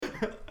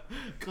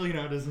Clean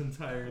out his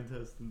entire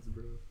intestines,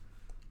 bro.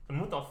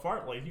 And with a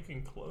fart, like, you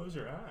can close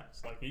your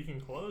ass. Like, you can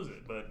close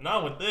it, but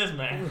not with this,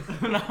 man.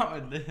 Not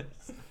with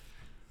this.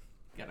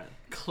 Gotta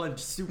clench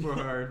super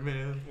hard,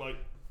 man. Like,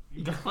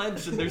 You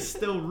clench and there's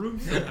still room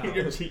somehow.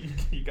 your cheek,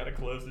 you gotta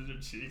close your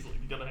cheeks.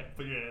 Like, you gotta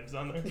put your hands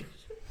on there.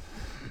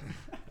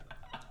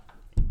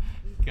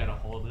 Gotta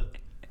hold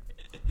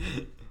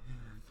it.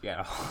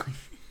 Yeah.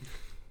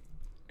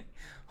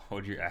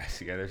 Hold your ass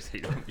together so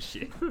you don't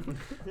shit.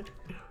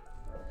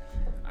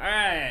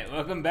 Alright,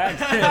 welcome back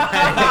to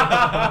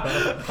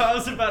I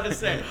was about to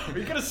say, are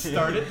you gonna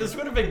start it? This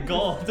would have been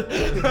gold.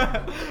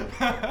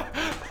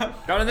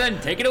 Jonathan,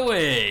 take it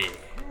away.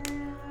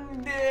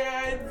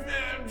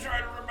 I'm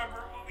trying to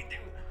remember what we do.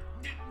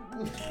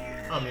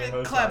 I'm your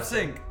host, Clap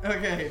Jonathan. sync.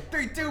 Okay,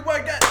 3, 2,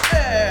 1, go.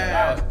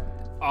 That was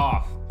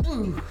off.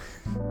 Woo.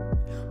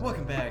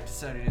 Welcome back to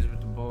Saturdays with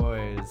the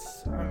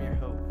Boys. I'm your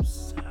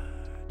host,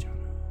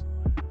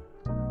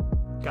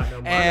 Got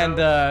no and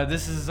motto.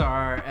 this is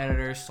our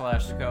editor /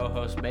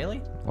 co-host Bailey.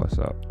 What's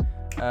up?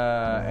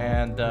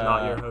 And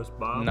Not your host,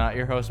 Bob. Not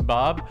your host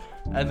Bob.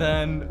 And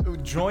then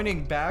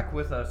joining back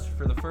with us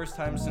for the first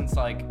time since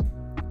like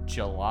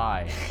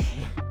July,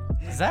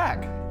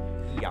 Zach.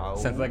 Yo.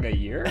 Since like a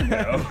year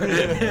ago.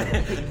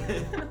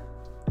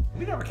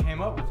 We never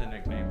came up with a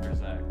nickname for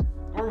Zach,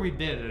 or we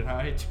did, and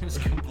I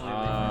just completely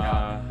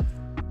forgot.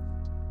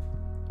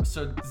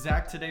 So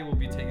Zach today will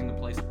be taking the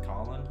place of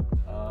Colin.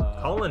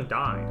 Colin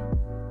died.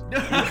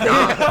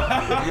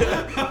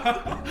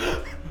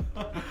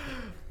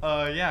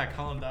 Yeah,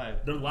 Colin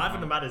died. They're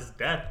laughing about his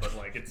death, but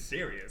like it's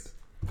serious.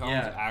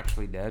 Colin's Yeah.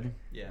 actually dead.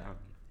 Yeah,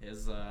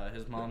 his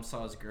mom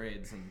saw his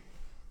grades and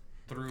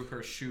threw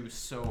her shoe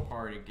so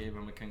hard it gave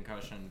him a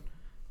concussion,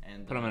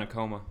 and Put him in a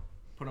coma.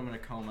 Put him in a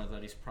coma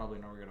that he's probably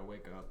never gonna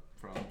wake up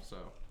from. So,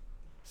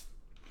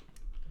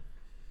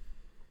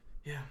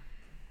 yeah,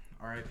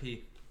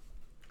 R.I.P.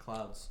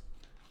 Clouds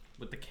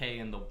with the K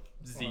and the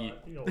Z.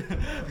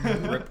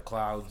 Rip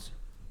Clouds.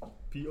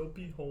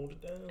 P.O.P. hold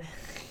it down.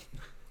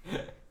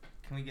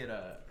 Can we get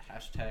a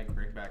hashtag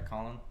bring back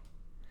Colin?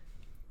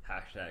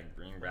 Hashtag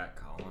bring back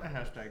Colin.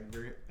 Hashtag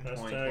bring.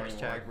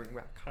 Hashtag bring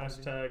back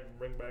Hashtag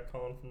bring back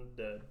Colin from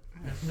the dead.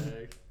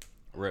 Hashtag.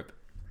 Rip.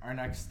 Our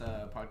next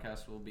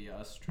podcast will be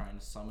us trying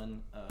to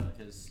summon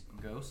his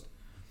ghost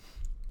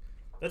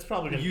That's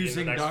probably gonna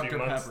using be in the next Dr. few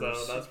months,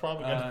 Peppers. though. That's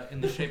probably gonna.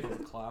 In the shape of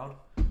a cloud.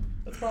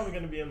 That's probably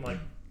gonna be in like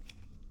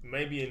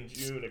maybe in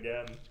June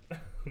again.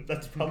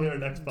 That's probably our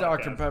next podcast.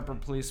 Dr. Pepper,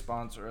 please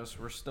sponsor us.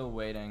 We're still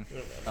waiting.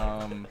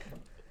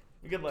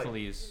 We get like,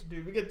 Please.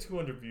 dude, we get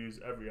 200 views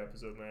every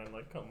episode, man.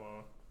 Like, come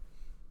on.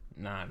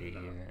 Not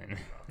even.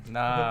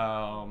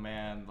 No,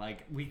 man.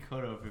 Like, we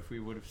could have if we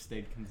would have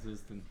stayed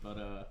consistent, but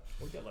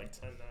We'll get like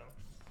 10 now.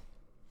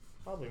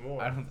 Probably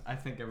more. I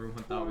think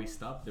everyone thought we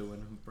stopped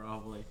doing them.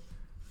 Probably.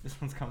 This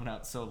one's coming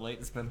out so late.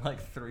 It's been like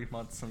 3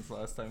 months since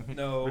last time we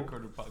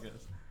recorded a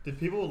podcast. Did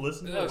people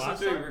listen to the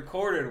last time?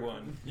 recorded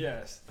one.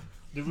 Yes.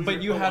 Did we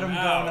But you record had one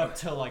them out? going up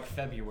till like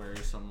February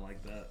or something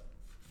like that.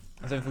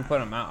 So if we put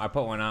them out, I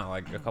put one out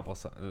like a couple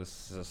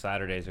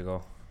Saturdays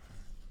ago.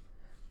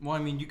 Well, I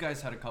mean, you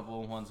guys had a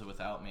couple of ones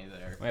without me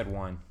there. We had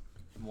one.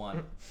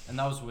 One. And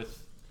that was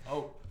with...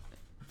 Oh,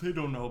 they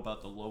don't know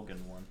about the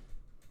Logan one.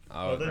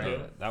 Oh, they right.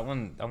 do. That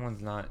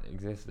one's not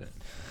existent.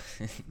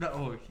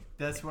 No,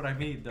 that's what I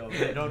mean, though.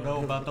 They don't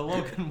know about the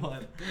Logan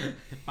one.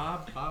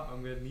 Bob,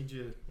 I'm going to need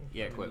you.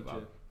 Yeah, I'm gonna quit, need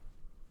Bob. you.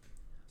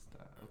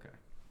 Okay.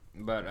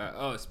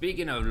 But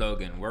speaking of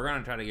Logan, we're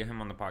gonna try to get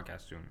him on the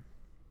podcast soon,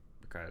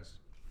 because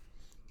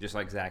just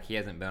like Zach, he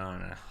hasn't been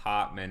on in a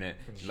hot minute.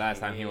 Last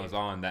time he was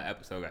on, that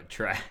episode got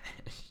trashed.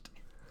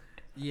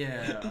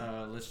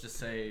 Yeah, let's just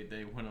say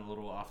they went a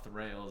little off the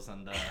rails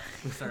and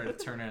started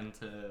to turn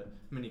into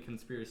mini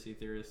conspiracy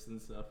theorists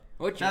and stuff.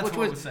 Which what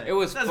we'll was say. it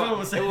was That's fu- what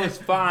we'll say. it was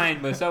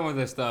fine, but some of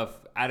the stuff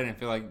I didn't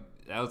feel like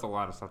that was a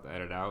lot of stuff to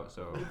edit out.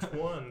 So Which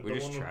one? We The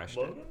just one with trashed it.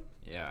 Logan?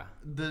 yeah,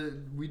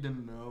 We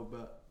didn't know,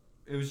 but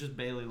it was just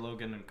Bailey,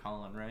 Logan, and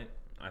Colin, right?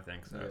 I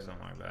think so, Yeah.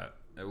 something like that.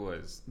 It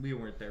was We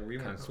weren't there. We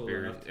weren't cool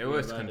conspiracy. enough to It be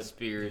was invited.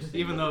 conspiracy.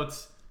 Even though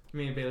it's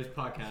me and Bailey's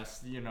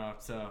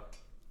podcast, so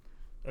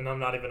And I'm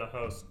not even a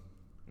host.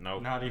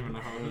 nope. not even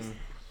a host.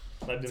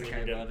 I It's didn't okay,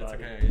 even get bud. It's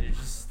invited. okay. You're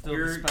just still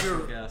You're- the special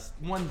you're- guest.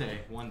 One day.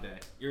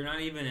 You're not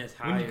even as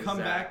high When you as come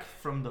Zach. back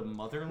from the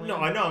motherland. No,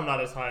 I know I'm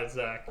not as high as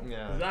Zach.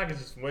 Yeah. Zach is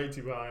just way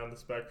too high on the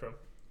spectrum.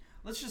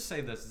 Let's just say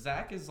this: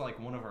 Zach is like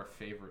one of our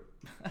favorite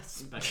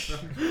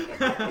spectrum.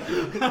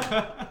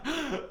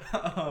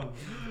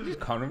 Just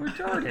kind of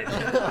retarded.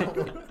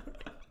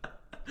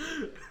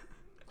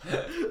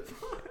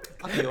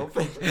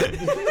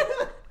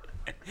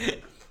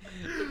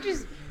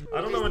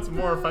 I don't know what's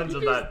more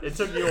offensive, that it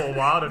took you a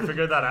while to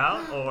figure that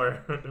out, or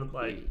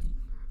like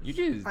You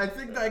just I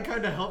think that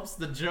kind of helps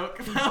the joke.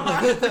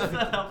 I think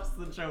that helps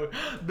the joke.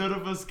 None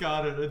of us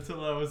got it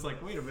until I was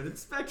like, "Wait a minute,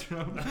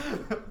 spectrum."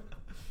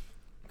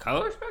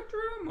 color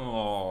spectrum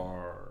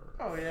or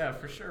Oh yeah,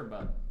 for sure,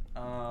 bud.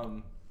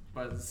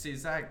 But see,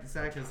 Zach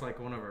is like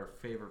one of our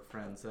favorite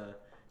friends.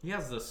 He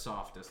has the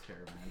softest hair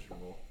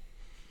imaginable.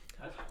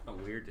 That's kind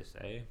of weird to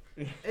say.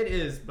 It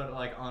is, but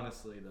like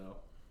honestly though.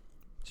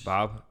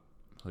 Bob,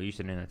 who you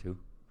sitting in that too?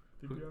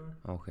 PPR?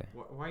 Okay.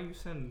 Why you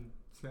send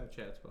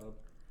Snapchats, Bob?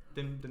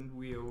 Didn't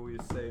we always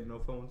say no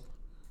phones?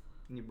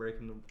 And you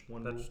breaking the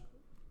one rule?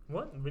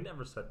 What? We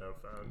never said no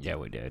phones. Yeah,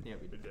 we did. Yeah,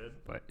 we We did. did.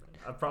 But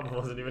I probably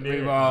wasn't even we've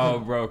here. all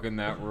broken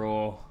that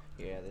rule.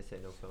 Yeah, they say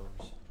no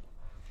phones.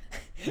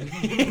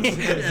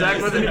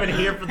 Zach wasn't even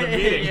here for the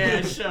meeting.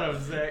 Yeah, shut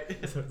up, Zach.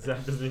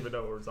 Zach doesn't even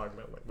know what we're talking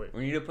about. Like, wait.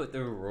 We need to put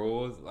the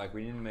rules, like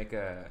we need to make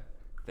a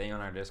thing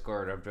on our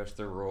Discord of just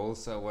the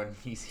rules, so when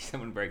you see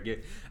someone break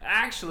it,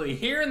 actually,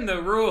 here in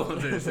the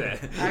rules it says.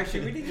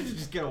 Actually, we need to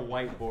just get a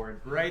whiteboard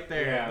right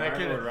there. Yeah, that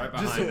whiteboard right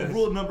just behind us.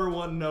 rule number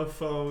 1, no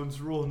phones.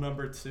 Rule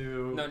number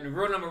 2, No,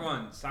 rule number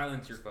 1,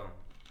 silence your phone.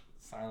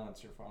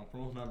 silence your phone.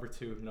 Rule number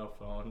 2, no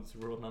phones.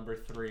 Rule number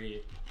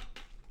 3,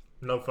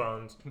 No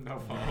phones. no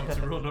phones.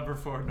 Rule number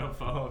 4, no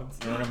phones.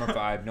 Rule number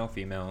 5, no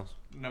females.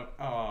 No.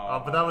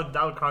 But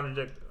that would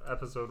contradict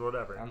episode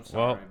whatever. I'm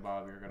sorry, Well,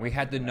 Bob. You're gonna We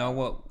had to figure it know out.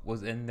 what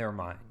was in their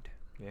mind.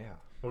 Yeah.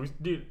 Well,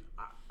 dude,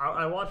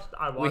 I watched.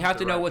 We have it,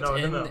 to know right? what's no,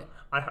 in No, no.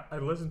 the- I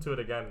listened to it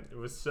again. It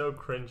was so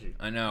cringy.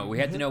 I know. We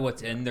had to know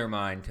what's in their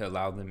mind to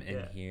allow them in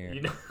Yeah. here.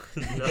 You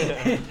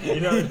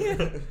know,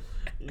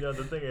 you know.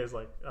 The thing is,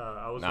 like,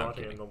 I was No, I'm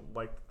watching it,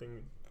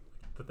 and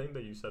the thing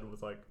that you said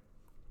was like,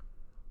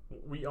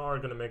 we are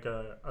gonna make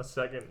a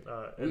second.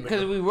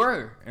 Because we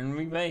were, and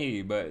we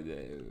may, but we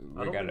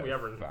don't gotta think we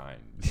ever- find.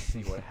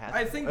 See what happens.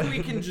 I think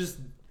we can just.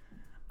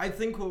 I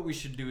think what we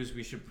should do is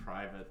we should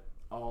private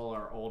all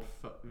our old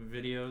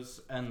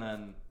videos and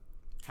then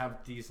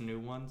have these new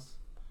ones,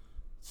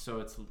 so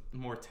it's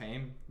more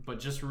tame. But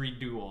just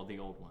redo all the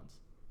old ones.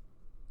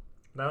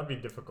 That would be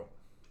difficult.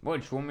 What,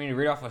 you want me to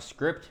read off a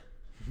script?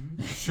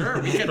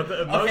 Sure, we can. But the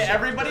Okay, emotion,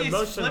 everybody the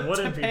emotion flip to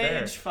wouldn't be there.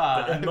 page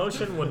 5. The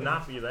emotion would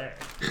not be there.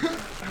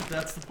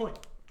 That's the point.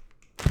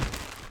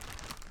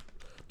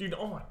 Dude,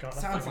 oh my god.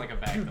 Sounds like a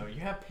bag though. You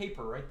have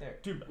paper right there.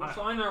 Dude, Which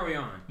line are we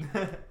on?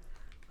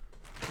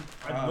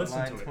 I listened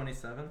line to it.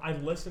 27. I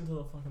listened to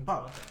the fucking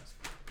Bob.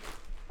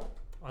 podcast.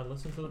 I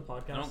listened to the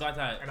podcast. I don't got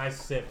that. And I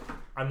simped.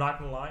 I'm not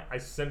gonna lie, I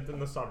simped in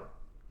the summer.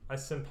 I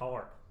simped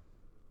hard.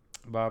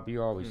 Bob,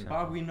 you always sound.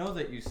 Bob, we know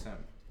that you sent.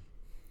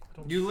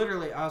 don't You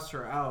literally asked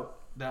her out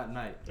that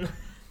night.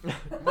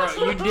 Bro,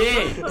 you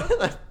did.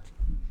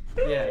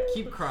 Yeah,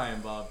 keep crying,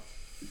 Bob.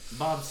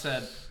 Bob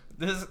said,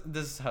 "This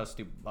is how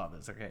stupid Bob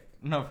is." Okay,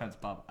 no offense,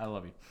 Bob. I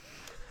love you.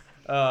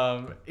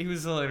 He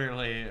was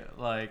literally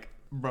like,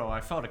 "Bro, I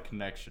felt a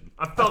connection.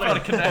 I felt a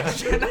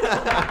connection."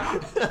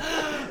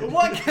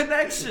 What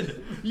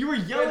connection? You were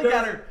yelling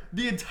at her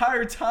the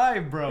entire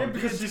time, bro. Yeah,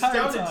 because the she entire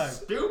sounded time.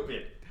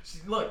 stupid.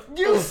 Look.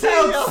 You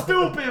sound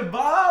stupid,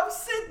 Bob.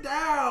 Sit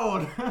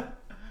down.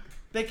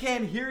 They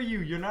can't hear you.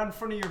 You're not in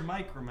front of your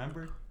mic.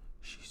 Remember?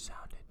 She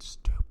sounded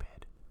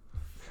stupid.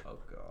 Oh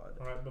God.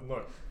 Alright, but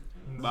look.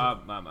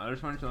 Bob, I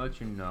just wanted to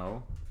let you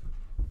know.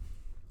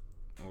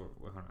 Hold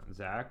on.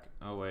 Zach?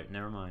 Oh, wait,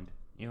 never mind.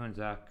 You and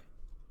Zach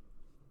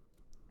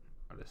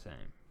are the same.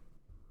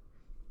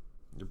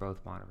 You're both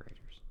moderators.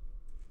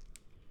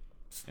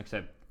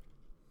 Except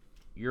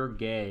you're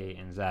gay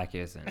and Zach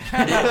isn't.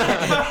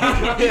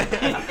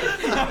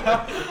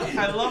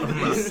 I love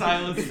the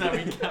silence that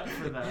we got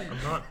for that.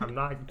 I'm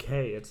not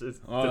gay. It's Oh, the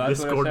that's what I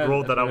Discord said. rule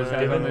That's that I what was I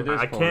said on given. the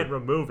I Discord. can't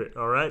remove it.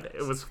 All right,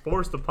 it was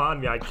forced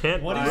upon me. I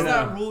can't. What is remove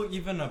that it. rule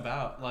even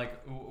about?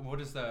 Like,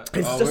 what is that?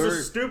 It's Oh, just we a were-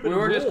 stupid We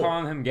were just rule.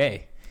 calling him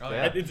gay. Oh,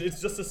 Yeah.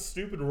 It's just a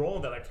stupid rule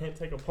that I can't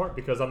take apart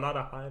because I'm not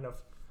a high enough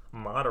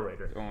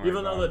moderator. Don't worry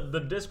Even though about the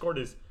Discord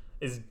is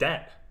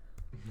dead.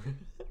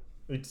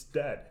 It's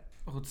dead.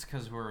 Well, it's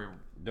because we're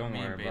Don't me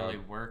and worry, Bailey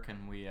Bob. work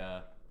and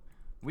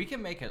we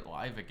can make it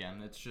live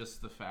again. It's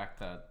just the fact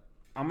that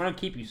I'm gonna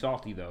keep you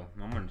salty though.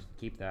 I'm gonna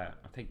keep that.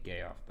 I'll take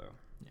gay off though.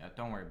 yeah.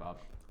 Don't worry, Bob.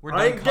 We're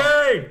I done. ain't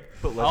gay.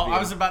 Put Oh, I lesbian.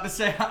 was about to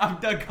say I'm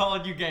done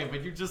calling you gay,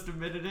 but you just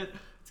admitted it.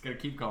 It's gonna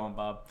keep going,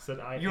 Bob. Said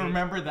I You ain't-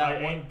 remember that I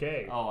one? ain't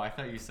gay. Oh, I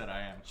thought you said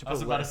I am. Should I was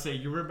put about to les- say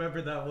you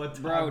remember that one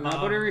time, Bro, Bob?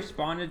 nobody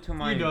responded to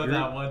my You know group.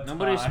 that one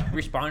Nobody time.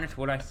 responded to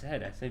what I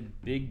said. I said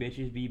big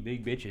bitches be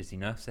big bitches.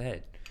 Enough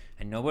said.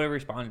 And nobody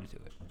responded to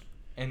it.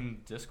 In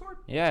Discord?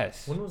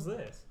 Yes. When was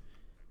this?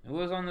 It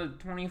was on the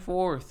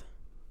 24th.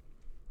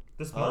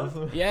 This Oh.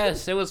 month?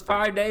 Yes, it was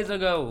 5 days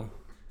ago.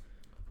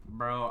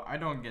 Bro, I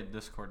don't get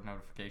Discord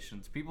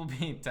notifications. People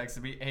being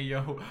texting me, "Hey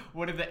yo,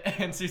 what are the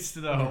answers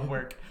to the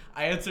homework?"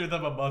 I answer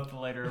them a month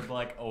later. I'm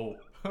like, "Oh."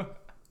 That's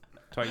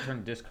why you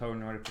turn Discord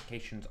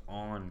notifications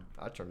on.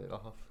 I turned it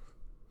off.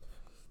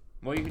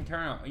 Well, you can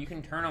turn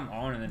them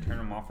on and then turn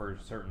them off for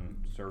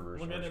certain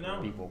servers Look or at it certain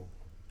now. people.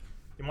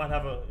 You might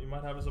have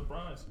a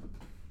surprise.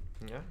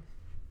 Yeah.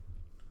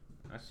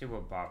 Let's see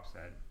what Bob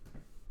said.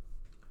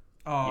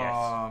 Oh,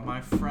 Yes. my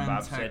friend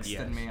Bob said texted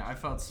yes. me. I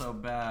felt so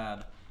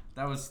bad.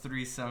 That was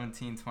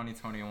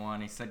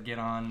 3/17/2021. He said, "Get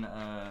on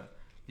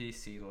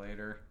PC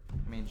later."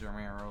 Me and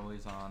Jeremy are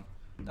always on.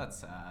 That's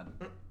sad.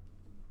 That's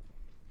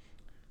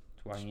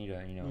why you need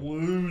to,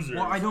 Losers.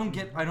 Well, I don't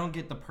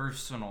get the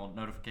personal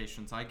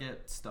notifications. I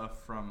get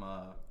stuff from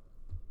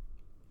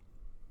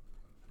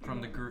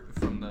from the group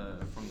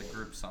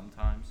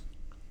sometimes.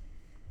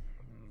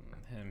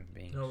 Him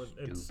being No, it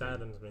stupid.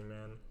 saddens me,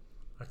 man.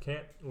 I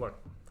can't look.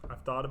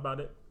 I've thought about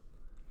it.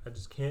 I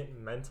just can't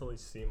mentally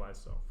see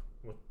myself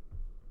with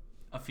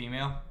A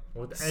female?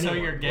 with So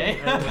anyone. you're gay?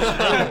 With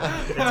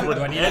anyone. It's with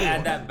Do I need to add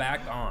anyone. that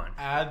back on?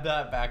 Add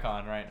that back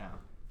on right now.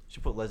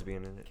 Should put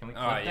lesbian in it. Can we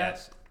clip Oh that?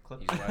 yes. Clip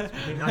He's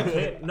lesbian. I mean, I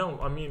can't. No,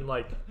 I mean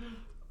like,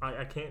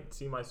 I can't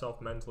see myself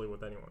mentally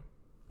with anyone.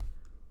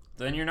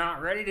 Then you're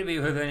not ready to be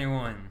with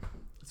anyone.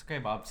 It's okay,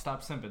 Bob.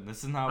 Stop simping.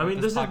 This is not I what mean,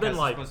 this this has podcast been is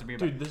like, supposed to be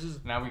about. dude, this is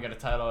Now we got to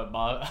title it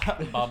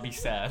Bob Be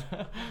Sad.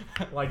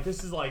 like,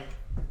 this is like,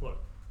 look.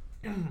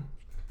 Come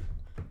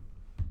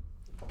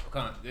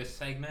on, this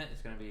segment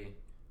is gonna be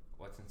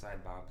what's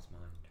inside Bob's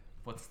mind.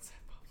 What's it say,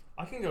 Bob?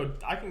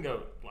 I can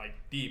go like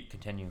deep.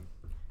 Continue.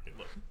 Okay,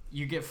 look.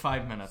 You get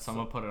 5 minutes. I'm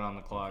going to put it on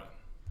the clock.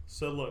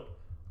 So look,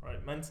 all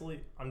right, mentally,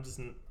 I'm just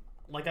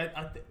like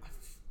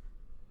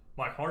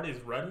my heart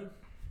is ready,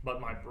 but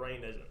my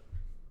brain isn't.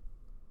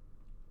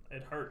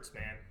 It hurts,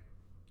 man.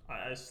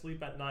 I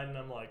sleep at night and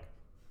I'm like,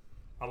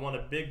 I want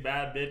a big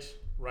bad bitch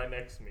right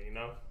next to me, you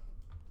know.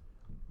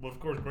 Well, of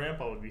course,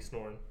 Grandpa would be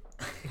snoring.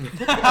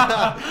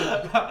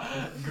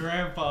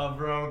 Grandpa,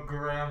 bro.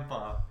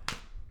 Grandpa.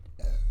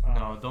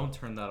 No, don't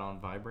turn that on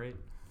vibrate.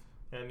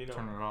 And you know,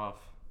 Turn it off.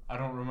 I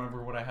don't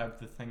remember what I have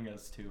the thing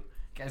as to. You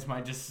guys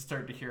might just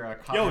start to hear Yo,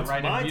 it's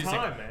copyrighted my music.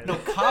 time, man. No,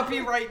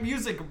 copyright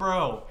music,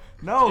 bro.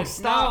 No,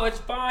 stop. No, it's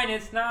fine.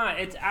 It's not.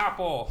 It's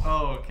Apple.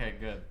 Oh, okay,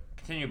 good.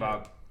 Continue,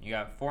 Bob. You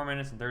got 4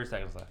 minutes and 30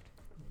 seconds left.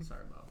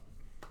 Sorry, Bob.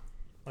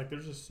 like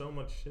there's just so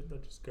much shit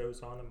that just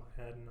goes on in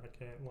my head, and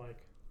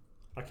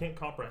I can't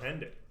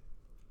comprehend it.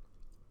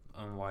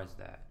 Why is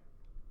that?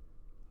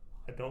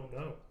 I don't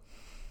know.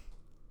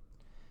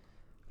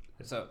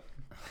 So,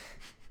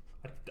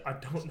 I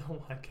don't know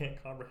why I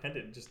can't comprehend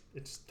it.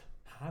 It just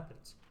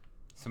happens.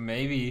 so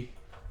maybe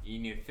you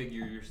need to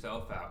figure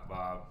yourself out,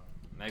 Bob.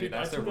 Maybe Dude,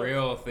 that's I a took a-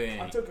 real thing.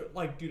 I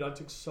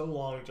took so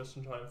long just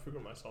to try and figure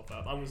myself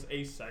out. I was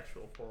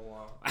asexual for a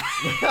while.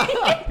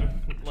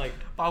 like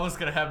Bob was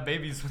gonna have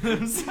babies with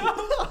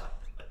himself.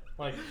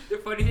 like The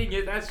funny thing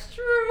is, that's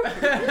true.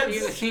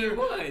 That's he true.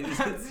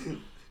 was.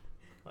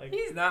 like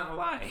He's not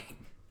lying.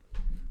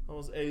 I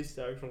was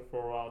asexual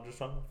for a while, just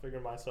trying to figure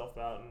myself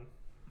out, and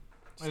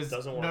it just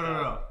doesn't work no.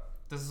 out.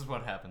 This is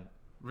what happened.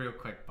 Real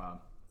quick,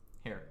 Bob.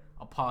 Here,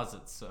 I'll pause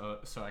it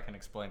so I can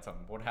explain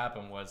something. What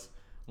happened was,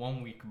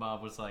 one week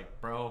Bob was like,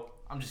 "Bro,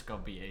 I'm just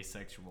gonna be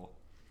asexual."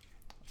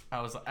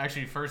 I was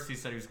actually first he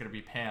said he was gonna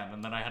be pan,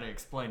 and then I had to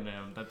explain to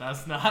him that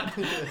that's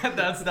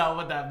not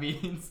what that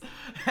means.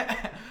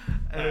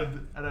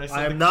 and I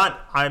said,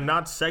 I am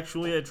not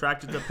sexually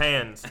attracted to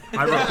pans.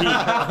 I repeat,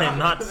 I am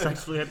not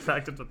sexually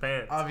attracted to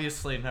pans.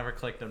 obviously it never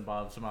clicked in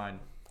Bob's mind.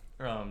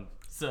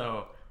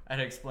 So I had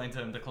to explain to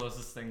him the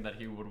closest thing that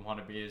he would want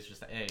to be is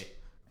just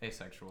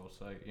asexual.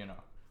 So you know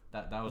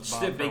that was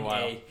Just Bob a for big a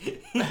while.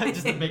 A.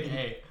 Just a big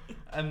A.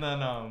 And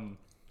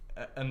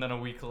then a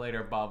week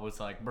later, Bob was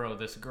like, "Bro,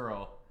 this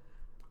girl."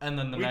 And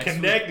then the We next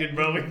connected,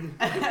 bro. week,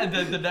 and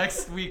then the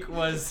next week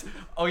was,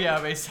 "Oh yeah,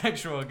 I'm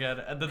asexual again."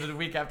 And then the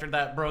week after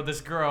that, "Bro,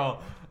 this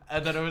girl."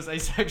 And then it was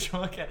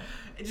asexual again.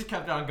 It just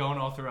kept on going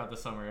all throughout the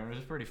summer, and it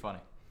was pretty funny.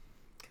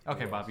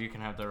 Okay, Bob, you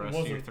can have the rest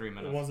of your 3 It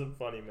minutes. wasn't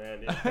funny,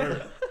 man. It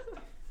hurt.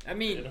 I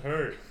mean, It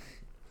hurt.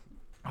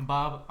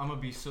 Bob, I'm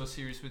gonna be so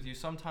serious with you.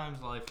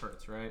 Sometimes life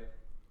hurts, right?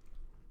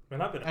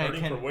 Man, I've been It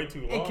hurting can, for way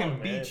too long, it can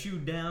man. beat you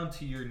down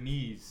to your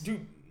knees.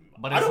 Dude,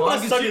 But I as don't long want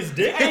to as suck you- his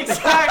dick.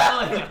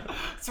 Exactly.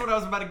 That's what I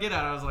was about to get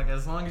at. I was like,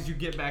 as long as you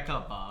get back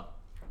up, Bob,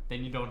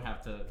 then you don't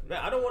have to. Man,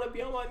 I don't want to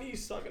be on my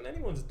knees sucking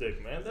anyone's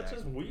dick, man. That's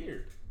just Exactly.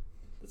 weird.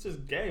 That's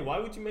just gay. Why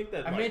would you make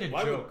that? I like, made a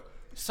why would- joke.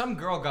 Some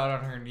girl got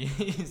on her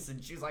knees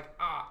and she's like,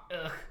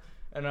 ugh.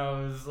 And I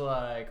was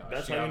like, oh,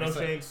 That's she how you know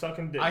obviously- she ain't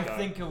sucking dick. I dog.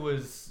 think it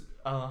was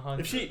Alejandro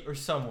If she- or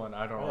someone.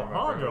 I don't remember.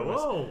 Alejandro, who it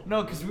was. whoa.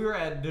 No, because we were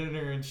at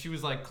dinner and she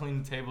was like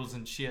cleaning tables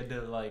and she had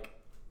to like.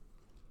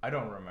 I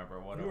don't remember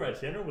what You it were was.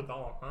 at dinner with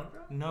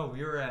Alejandro? No,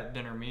 we were at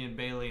dinner, me and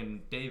Bailey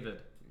and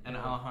David, and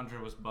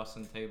Alejandro was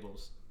bussing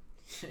tables.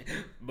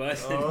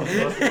 busted. Oh,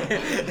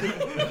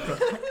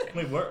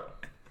 Wait, where?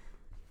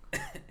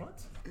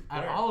 What?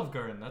 At Where? Olive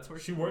Garden, that's where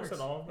She works at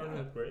Olive Garden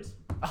Yeah. with Grace?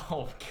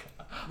 Oh,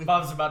 God.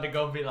 Bob's about to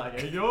go be like,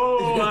 "Hey, yo,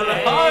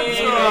 Hey,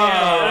 Alejandro!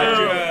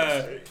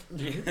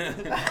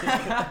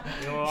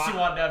 Alejandro. She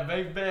want that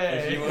bang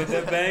bang. She wants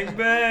a bang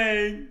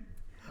bang.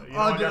 You know,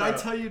 Oh, did I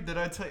gotta- tell you?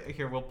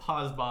 Here, we'll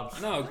pause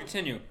Bob's. No,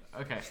 continue.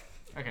 Okay.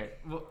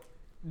 Well,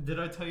 did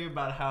I tell you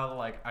about how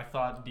like I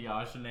thought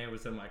Diogene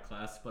was in my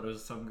class, but it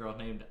was some girl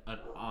named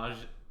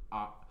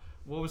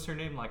what was her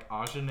name? Like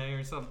Ajane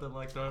or something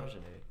like that.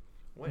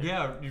 When?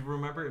 Yeah, you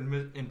remember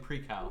in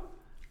pre-cal?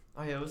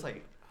 Oh yeah, it was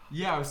like.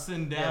 Yeah, I was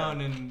sitting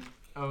down and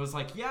I was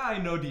like, "Yeah, I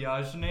know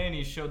Diogene," and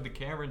he showed the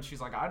camera, and she's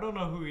like, "I don't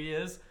know who he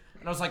is,"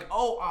 and I was like,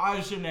 "Oh,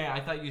 Ajane." I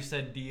thought you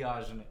said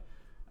Diogene. It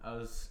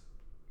was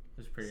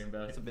pretty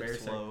embarrassing. It's a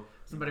bit slow.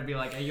 Somebody be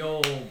like, "Hey,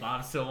 yo,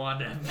 Bob still want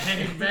that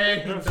bang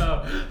bang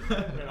though."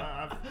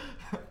 Man,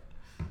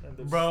 and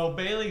this- Bro,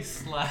 Bailey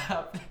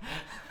slapped.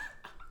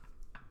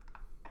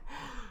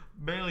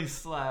 Bailey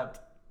slapped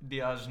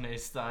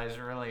Diogenes' thighs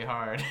really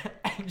hard,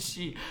 and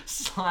she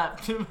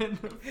slapped him in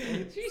the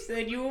face. She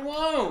said you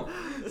won't,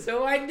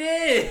 so I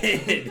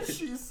did.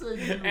 She said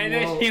you And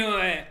then she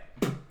went.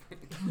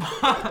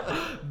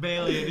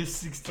 Bailey and his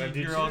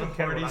 16-year-old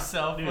horny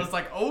self was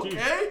like,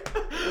 okay.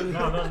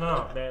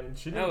 No, man.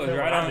 She That didn't was care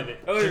right when I on. did it.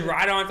 It was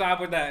right on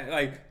top of that,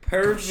 like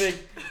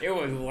perfect. It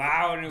was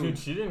loud and it Dude, was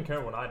she didn't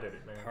care when I did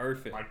it, man.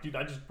 perfect. Like, dude,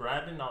 I just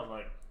grabbed it and I was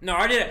like, No,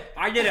 I did it.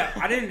 I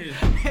didn't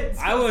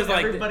just. I was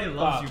like, Everybody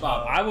loves Bob, you,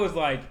 Bob. Bob. I was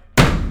like,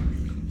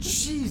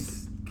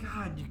 Jeez,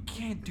 God, you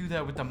can't do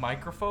that with the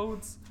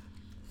microphones.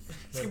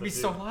 It's Yeah, gonna but be dude,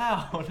 so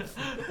loud.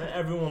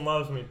 everyone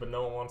loves me, but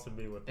no one wants to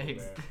be with me,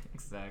 man.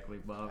 Exactly,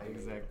 Bob.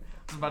 Exactly.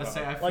 I was about to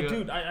say, I feel, Like,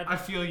 dude, I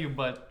feel you,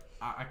 but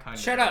I kind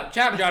of. shut up,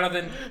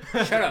 Jonathan.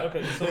 Shut up.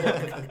 Okay, so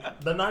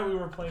the night we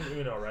were playing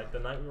Uno, right? The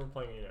night we were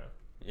playing Uno,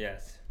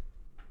 Yes.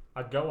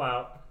 I'd go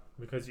out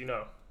because you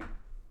know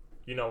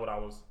what I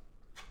was.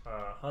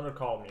 Hunter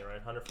called me,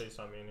 right? Hunter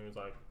FaceTimed me and he was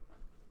like,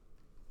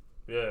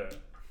 "Yeah,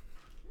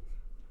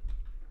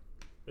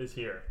 it's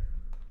here."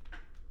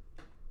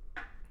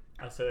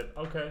 I said,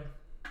 "Okay."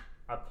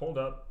 I pulled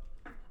up.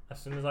 As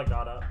soon as I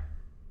got up,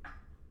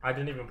 I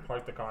didn't even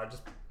park the car.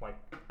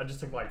 I just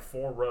took like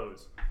 4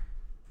 rows.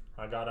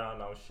 I got out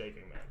and I was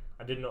shaking, man.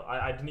 I didn't know.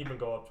 I didn't even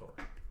go up to her.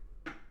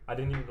 I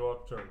didn't even go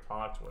up to her and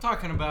talk to her.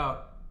 Talking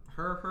about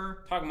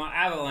her. Talking about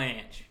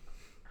avalanche.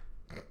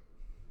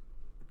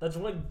 That's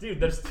what, dude.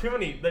 There's too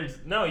many.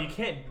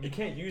 You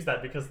can't use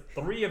that because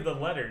 3 of the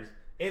letters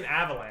in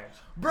Avalanche.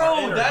 are in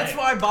Bro, her that's name.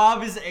 why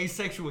Bob is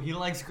asexual. He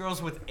likes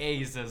girls with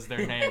A's as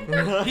their name.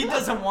 He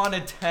doesn't want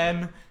a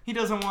 10. He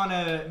doesn't want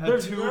a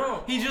There's 2.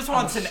 no- He just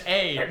wants an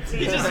A. I see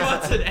He it. just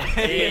wants an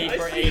A A.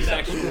 for I see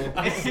that. asexual.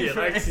 I see it.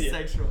 For I see it.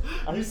 asexual.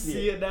 I You see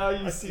see it. it now.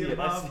 You I see see it, it.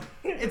 I Bob.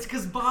 see it. It's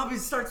because Bob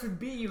starts with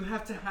B. You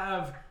have to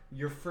have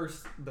the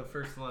first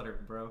letter,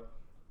 bro.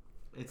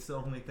 It's the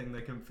only thing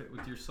that can fit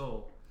with your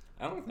soul.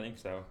 I don't think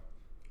so.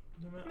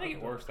 I think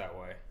it works that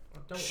way.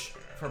 Don't.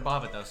 For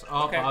Bob, it does.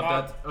 Oh, Okay, Bob,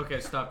 Bob. that's okay.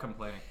 Stop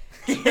complaining.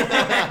 We're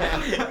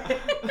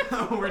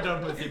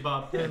done with you,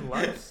 Bob. Man,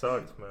 life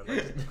sucks,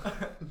 man.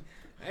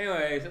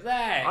 Anyway, so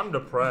that. I'm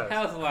depressed.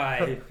 How's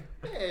life?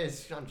 I'm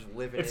just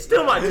living It's it.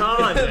 still my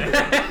time,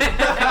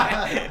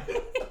 man.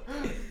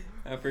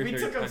 I'm pretty We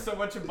sure took you're up so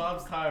much of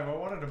Bob's time. I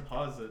wanted to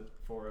pause it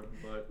for him,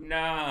 but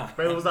Nah.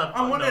 Bailey, was that I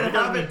fun? wanted No, to we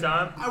got have any it.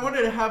 time. I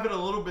wanted to have it a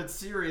little bit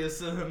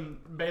serious, and then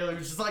Bailey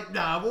was just like,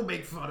 "Nah, we'll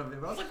make fun of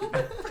him." I was like,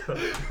 "Okay."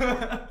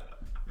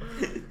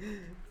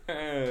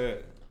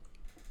 Didn't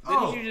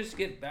Oh. you just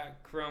get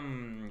back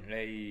from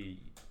a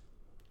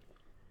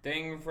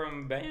thing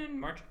from band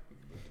march?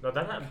 No,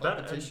 that happened.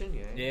 Competition,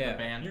 yeah. Yeah. The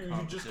band You just came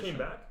competition.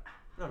 back,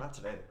 No, not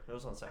today. It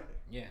was on Saturday.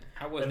 Yeah.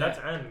 How was and that?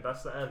 that's end.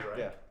 That's the end, right?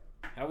 Yeah.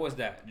 How was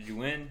that? Did you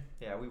win?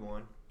 Yeah, we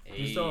won. Do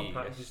you still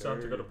have, Hey, do you still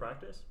have to go to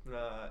practice?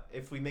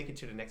 If we make it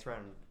to the next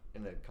round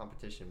in the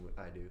competition,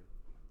 I do.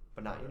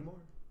 But not anymore.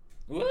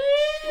 Woo!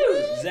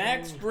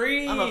 Zach's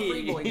free. I'm a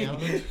free boy now.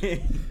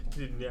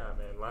 Dude, yeah,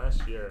 man.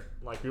 Last year,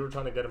 like we were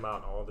trying to get him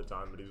out all the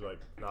time, but he's like,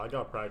 "No, I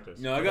got practice.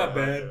 No, I got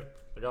banned. practice.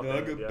 I got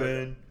banned. Yeah, I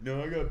got-"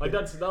 No, I got Like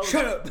that was,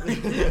 Shut up.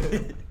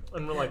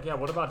 And we're like, yeah,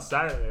 what about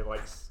Saturday?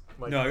 Like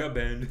No, I got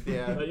banned.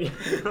 Yeah.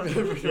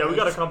 yeah, we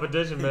got a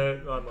competition,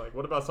 man. I'm like,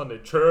 what about Sunday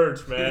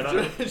church,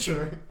 man?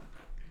 Sure.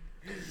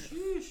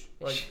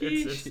 Like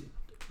it's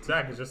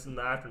Zach is just in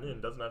the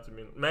afternoon. Doesn't have to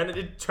mean, man.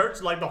 It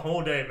church like the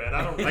whole day, man.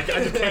 I don't like.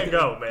 I just can't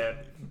go, man.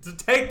 Just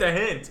take the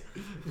hint.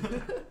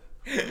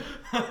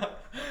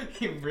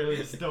 He really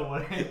just don't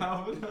want to hang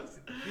out with us.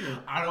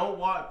 I don't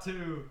want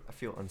to. I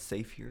feel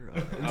unsafe here.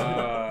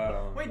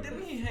 Wait,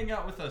 didn't he hang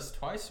out with us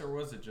twice, or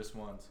was it just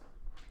once?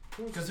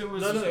 Because it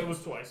was. No, it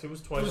was twice. It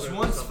was twice. It was during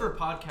once the summer. for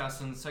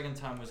podcast, and the second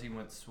time was he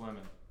went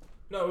swimming.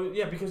 No,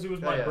 yeah, because it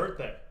was my Yeah.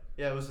 birthday.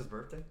 Yeah, it was his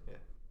birthday. Yeah.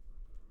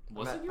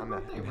 Was it your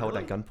birthday? I'm held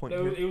really? at gunpoint.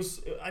 No, here. it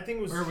was. I think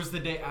it was. Or was the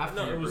day after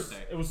no, your it was.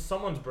 birthday? It was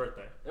someone's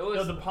birthday. It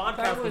was. No, the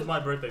podcast was my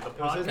birthday.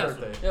 The was his podcast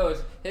birthday. It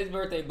was his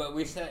birthday, but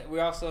we said we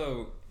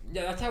also.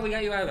 Yeah, that's how we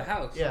got you out of the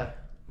house. Yeah.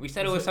 We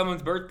said it was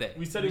someone's birthday.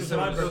 We said We it was said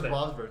my it was birthday.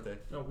 Bob's birthday.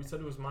 No, we said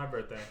it was my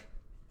birthday.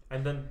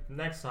 And then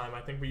next time, I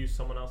think we used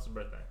someone else's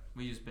birthday.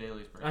 We used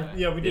Bailey's birthday.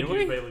 Yeah, we did Did we?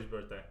 use Bailey's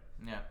birthday.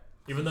 Yeah.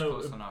 Even It was though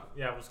close enough.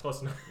 Yeah, it was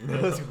close enough.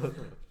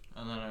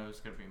 And then it was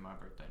gonna be my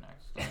birthday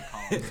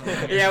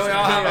next. Yeah, we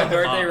all have a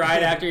birthday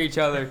right after each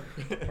other.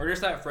 We're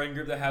just that friend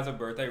group that has a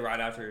birthday right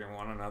after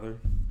one another.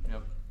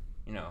 Yep.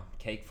 You know,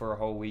 cake for a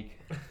whole week.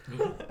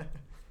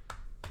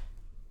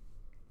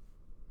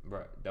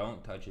 Bro,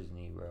 don't touch his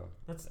knee, bro.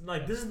 That's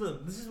like this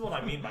is what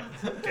I mean by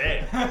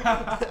gay.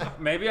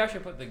 Maybe I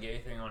should put the gay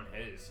thing on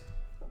his.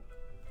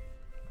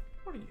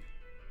 What are you?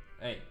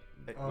 Hey,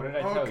 Oh, what did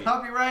I tell you?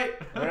 copyright.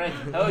 What did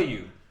I tell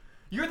you?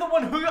 You're the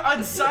one who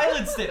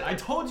unsilenced it. I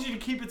told you to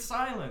keep it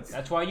silenced.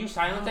 That's why you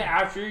silence it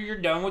after you're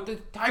done with the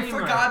I timer.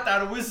 forgot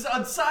that it was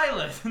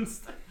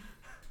unsilenced.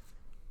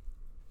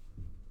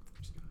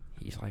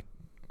 He's like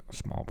a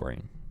small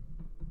brain.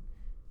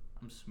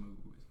 I'm smooth.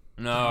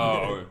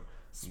 No.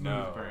 Smooth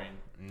No. brain.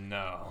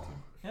 No.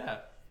 Yeah.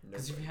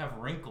 Because if you have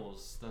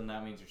wrinkles, then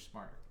that means you're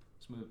smart.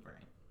 Smooth brain.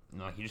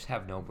 No, you just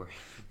have no brain.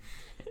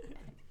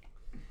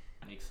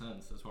 Makes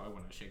sense. That's why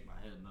when I shake my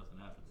head, nothing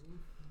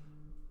happens.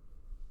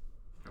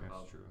 Bob,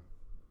 That's true.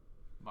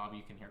 Bob,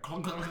 you can hear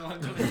clunk, clunk,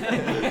 clunk.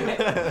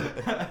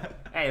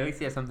 Hey, at least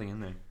he has something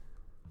in there.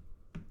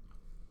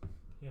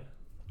 Yeah.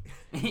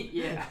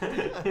 Yeah.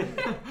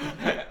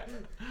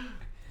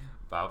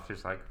 Bob's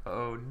just like,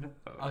 oh no.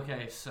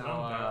 Okay, so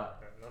I'm bad.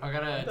 I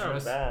gotta I'm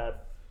address. bad.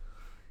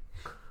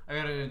 I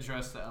gotta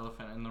address the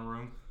elephant in the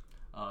room.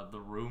 The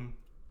room.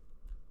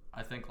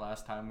 I think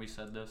last time we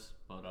said this,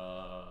 but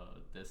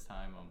this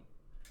time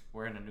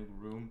we're in a new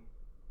room.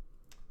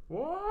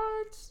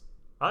 What?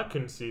 I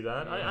couldn't see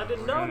that. I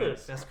didn't we're in-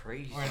 notice. That's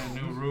crazy. We're in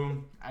a new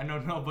room. I know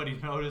nobody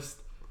noticed.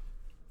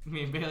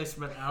 Me and Bailey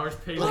spent hours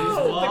painting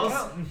Oh, these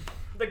walls,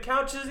 the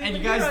couch isn't and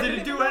you even guys here. I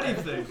didn't do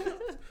anything.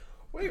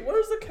 Wait,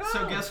 where's the couch?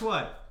 So guess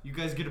what? You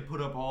guys get to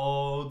put up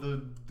all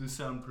the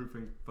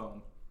soundproofing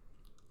foam.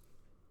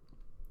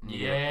 And you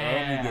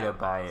get to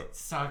buy it.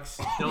 Sucks,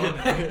 don't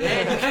it?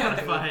 And you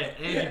gotta buy it.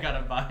 And you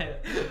gotta buy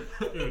it.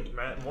 Dude,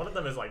 man, one of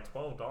them is like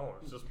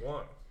 $12. Just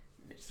one.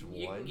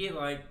 You What? can get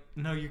like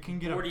No, you can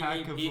get a 48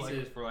 pack of pieces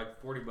like for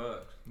like $40.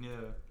 yeah.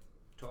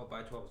 12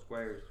 by 12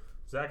 squares.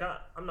 Zach,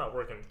 I'm not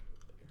working.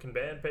 Can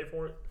band pay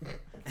for it?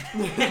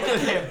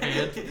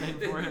 Band to pay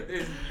for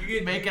it. You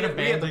get Making a We have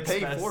band to pay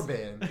expense. for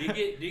band.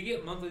 Do you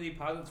get monthly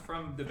deposits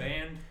from the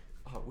band?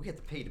 Oh, we have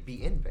to pay to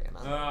be in band.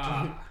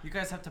 You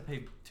guys have to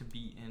pay to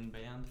be in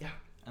band. Yeah.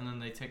 And then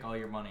they take all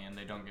your money and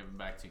they don't give it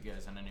back to you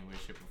guys in any way,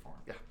 shape, or form.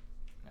 Yeah.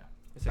 Yeah.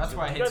 It's That's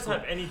why I Do hate you guys school.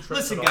 have any trips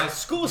Listen, at all? guys,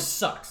 school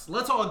sucks.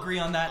 Let's all agree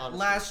on that. Honestly.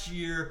 Last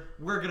year,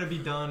 we're gonna be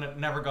done.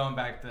 Never going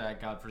back to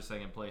that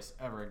godforsaken place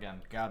ever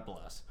again. God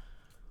bless.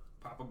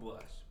 Papa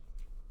bless.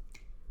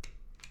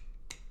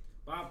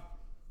 Bob,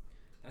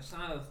 that's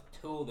not a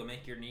tool to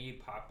make your knee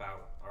pop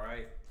out,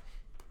 alright?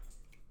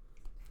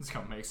 It's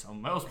gonna make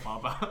something else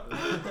pop out.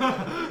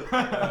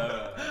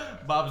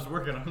 Bob's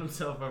working on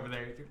himself over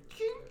there.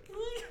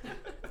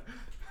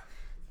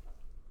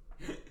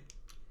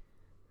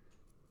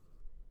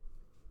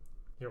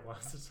 Here, why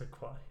is it so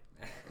quiet?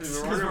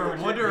 Because we're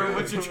wondering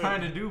what you're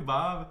trying to do,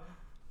 Bob.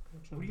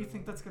 What do you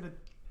think that's gonna?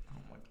 Oh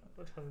my god.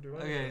 I'm trying to do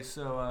anything. Okay,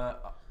 so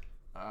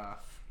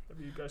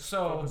Maybe you guys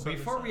so focus on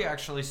before we yourself.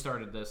 actually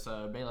started this,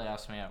 Bailey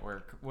asked me at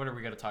work, "What are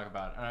we gonna talk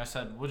about?" And I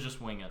said, "We'll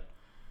just wing it."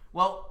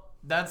 Well,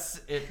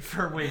 that's it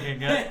for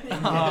winging it.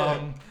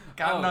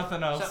 Got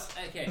nothing else.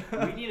 So, okay,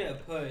 we need to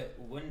put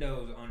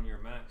Windows on your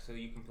Mac so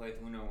you can play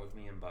Uno with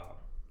me and Bob.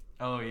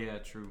 Oh yeah,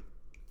 true.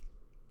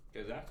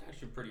 Because that's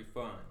actually pretty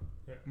fun.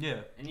 Yeah,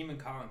 And even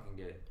Colin can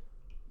get it.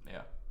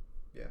 yeah.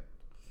 Yeah.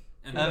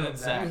 And And then then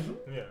Zach.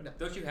 Yeah.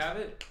 don't you have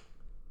it?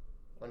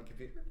 On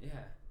computer? Yeah.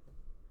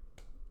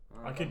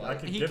 I could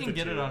He gift can it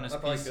get to it you. on his I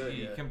probably PC. could,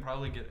 yeah. He can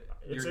probably get it.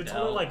 It's Your only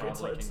Dell like-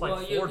 probably it's can. like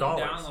well, you can $4.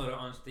 download it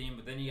on Steam,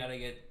 but then you gotta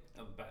get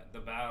the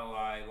Battle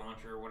Eye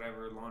launcher,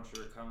 whatever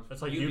launcher comes.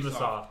 It's like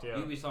Ubisoft, yeah.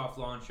 Ubisoft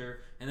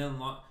launcher, and then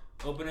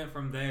open it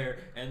from there,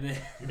 and then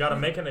You gotta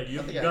make it a I think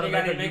you I- gotta you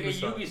gotta make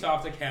make a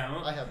Ubisoft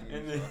account. I have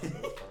And used then- that,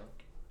 so it's fine.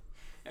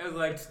 It was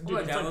like, Dude,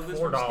 I it's download like this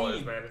from $4,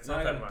 Steam. man. It's then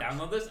not I that gotta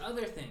much. download this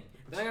other thing.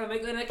 Then I gotta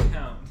make an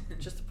account.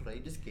 Just to play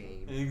this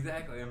game.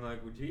 Exactly. I'm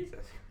like, well,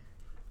 Jesus.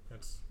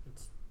 It's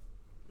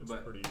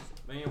But- pretty easy.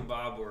 Me and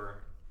Bob were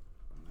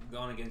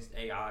going against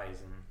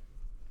AIs, and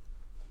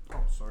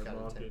Oh, sorry, Got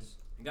Bob. intense.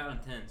 it got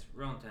intense,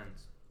 real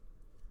intense.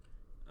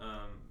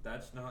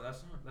 That's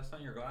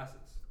not your glasses.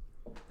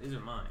 These are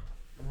mine.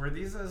 Were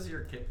these as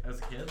your kid as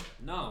a kid?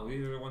 No,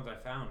 these are the ones I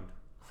found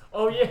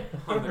Oh yeah.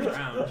 on the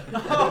ground.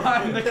 Oh,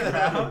 on the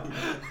ground.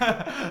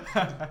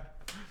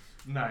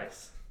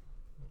 Nice.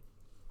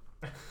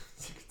 You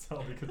can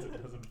tell because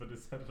it doesn't fit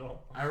his head at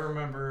all. I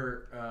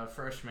remember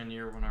freshman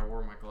year when I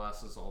wore my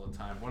glasses all the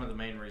time. One of the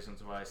main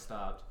reasons why I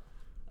stopped.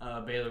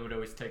 Bailey would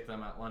always take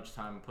them at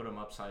lunchtime and put them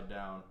upside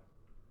down,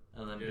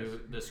 and then do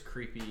this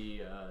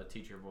creepy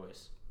teacher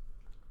voice.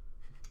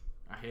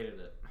 I hated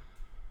it.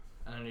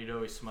 And then he'd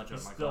always smudge He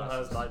up my still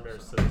glasses. has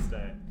nightmares so- to this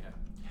day.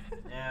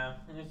 Yeah,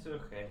 it's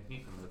okay. You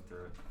can live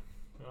through it.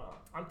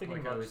 I'm thinking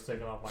Like I about was just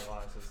taking off my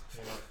glasses. You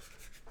know.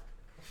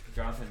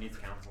 Jonathan needs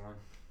counseling.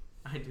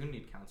 I do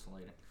need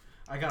counseling.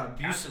 I got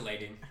abusive.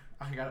 Calculating.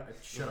 I got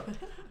shut up.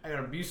 I got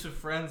abusive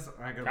friends.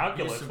 I got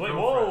Calculus. abusive Wait,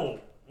 girlfriend. whoa.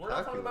 We're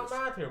not talking about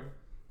math here.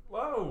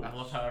 Whoa. I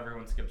love how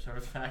everyone skips over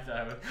the fact that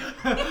I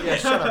would. Yeah,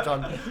 shut up,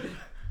 John.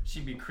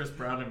 She'd be Chris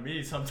Brown and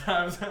me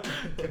sometimes. That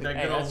good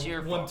that's old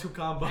your 1-2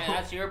 combo. Hey,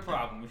 that's your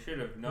problem. We should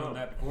have known No.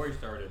 that before you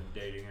started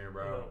dating her,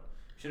 bro. No.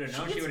 Should have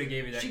known she would have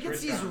gave you that. She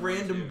Chris gets these Brown one,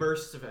 random too.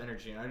 bursts of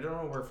energy, and I don't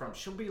know where from.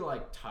 She'll be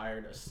like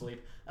tired,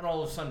 asleep, and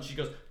all of a sudden she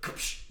goes,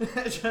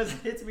 it just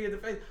hits me in the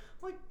face.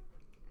 I'm like,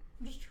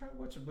 I'm just trying to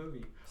watch a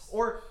movie.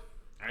 Or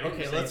I didn't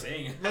okay, say let's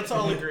anything. let's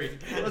all agree.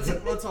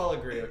 Let's all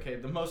agree. Okay,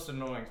 the most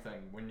annoying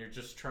thing when you're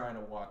just trying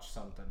to watch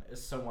something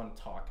is someone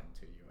talking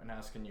to you and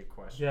asking you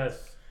questions.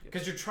 Yes.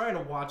 Because you're trying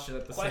to watch it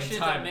at the Questions same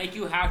that time. make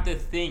you have to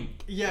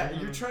think. Yeah,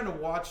 you're trying to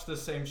watch the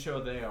same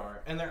show they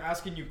are, and they're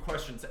asking you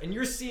questions, and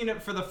you're seeing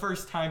it for the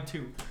first time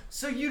too.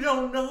 So you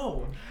don't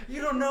know.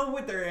 You don't know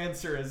what their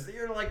answer is.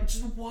 You're like,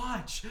 just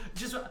watch.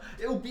 Just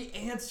it'll be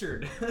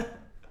answered.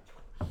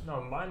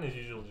 No, mine is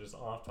usually just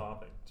off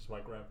topic. Just my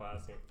grandpa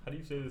asking, how do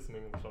you say this in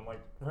English? I'm like,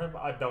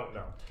 Grandpa, I don't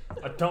know.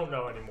 I don't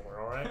know anymore,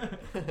 alright?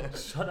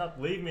 Shut up,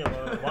 leave me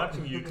alone. I'm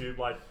watching YouTube,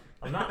 like,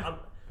 I'm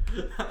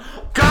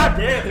God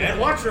damn, man,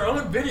 watch your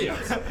own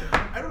videos.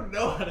 I don't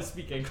know how to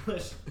speak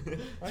English.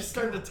 Just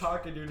start to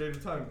talk in your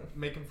native tongue.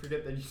 Make him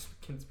forget that you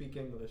can speak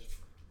English.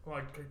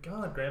 Like,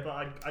 God,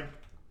 Grandpa,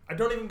 I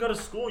don't even go to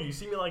school. You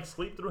see me, like,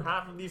 sleep through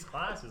half of these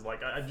classes.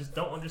 Like, I just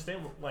don't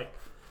understand, like,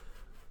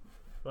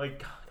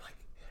 Grandpa.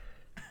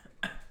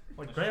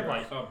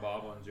 I saw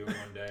Bob on Zoom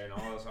one day, and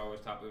all I saw was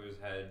top of his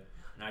head.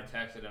 And I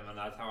texted him, and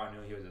that's how I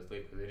knew he was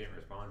asleep, because he didn't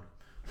respond.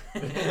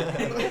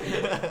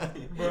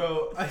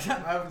 Bro, I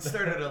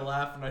started to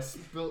laugh and I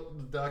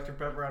spilled the Dr.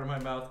 Pepper out of my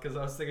mouth because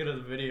I was thinking of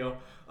the video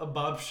of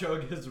Bob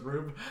showing his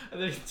room,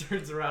 and then he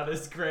turns around,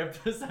 his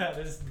grandpa's at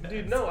his desk.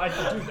 Dude, no,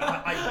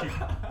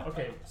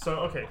 okay,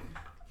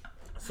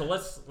 so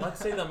let's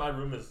say that my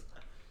room is,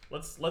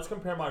 let's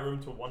compare my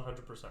room to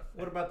 100%.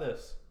 What about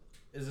this?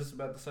 Is this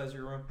about the size of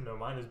your room? No,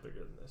 mine is bigger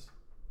than this.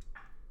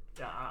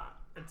 Yeah,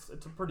 it's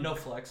a pretty No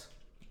flex.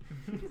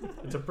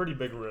 It's a pretty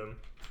big room,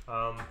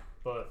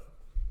 but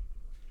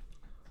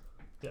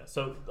yeah.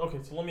 So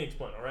let me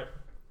explain. All right.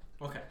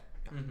 Okay.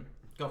 Mm-hmm.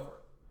 Go for it.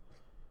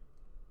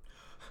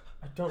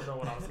 I don't know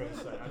what I was going to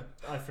say.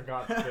 I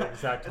forgot the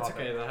exact It's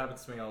topic. okay. That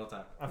happens to me all the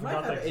time. I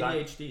forgot the exact.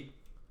 ADHD.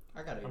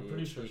 I got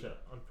ADHD.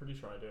 I'm pretty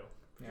sure I do.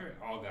 I'm sure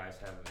all guys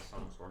have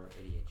some sort of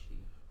ADHD.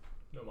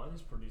 No, mine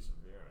is pretty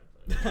severe,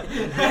 I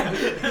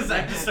think.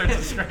 Zach just starts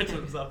to scratch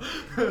himself.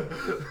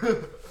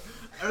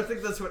 I don't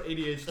think that's what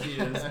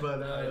ADHD is,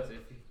 but It's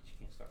if you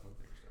can't stop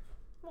moving your stuff.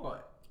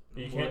 what?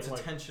 You Well, can't, it's like-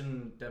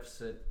 attention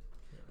deficit.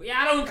 Well, yeah,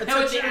 I don't know what the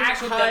Attention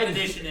actual height.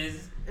 definition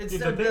is. It's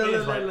Dude, the thing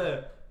is, like,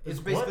 it's Does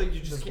basically Gwen- you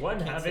just does can't, Gwen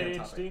can't have stay on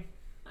ADHD? topic.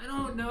 I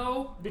don't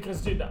know. Because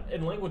dude,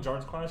 in language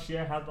arts class, she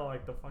had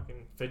the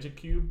fucking fidget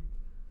cube.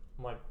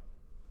 I'm like,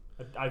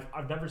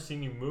 I've never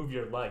seen you move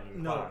your leg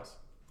in No. class.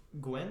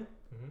 Gwen?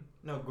 Mm-hmm.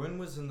 No, Gwen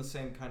was in the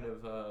same kind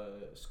of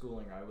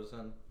schooling I was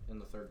in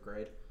the 3rd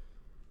grade.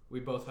 We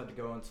both had to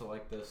go into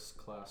like this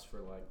class for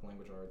like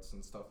language arts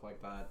and stuff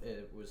like that.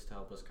 It was to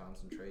help us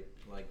concentrate,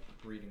 like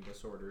reading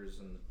disorders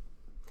and.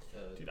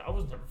 Dude, I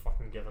was never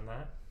fucking given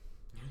that.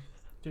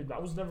 Dude, I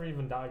was never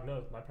even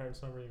diagnosed. My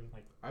parents never even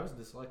I was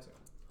dyslexic.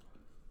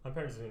 My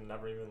parents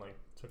never even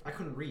took. I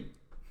couldn't read.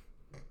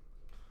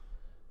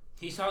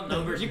 He saw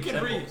numbers. You and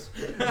can read.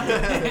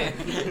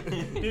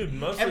 symbols. Dude,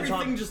 most of the Everything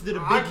time, just did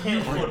a I big U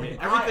can't for read. me.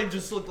 Everything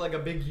just looked like a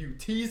big U.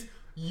 T's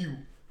U.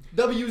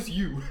 W's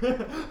U.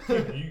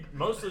 Dude,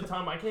 most of the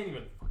time I can't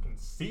even fucking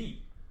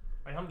see.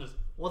 Like I'm just.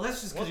 Well,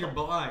 that's just because What you're the-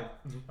 blind.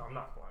 I'm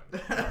not blind.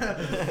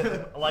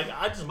 Like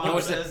I just. Mom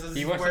wants to- says is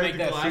he wants to wearing make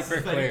the that glasses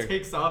super that clear. he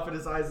takes off and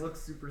his eyes look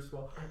super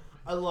small.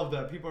 I love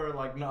that. People are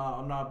like,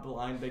 "Nah, I'm not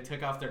blind." They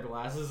take off their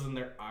glasses and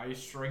their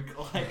eyes shrink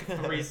like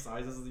 3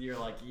 sizes. And you're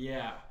like,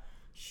 "Yeah,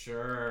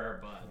 sure,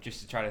 but." Just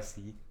to try to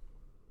see.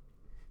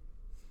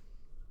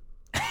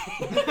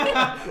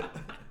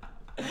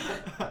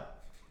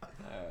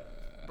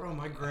 Bro,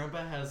 my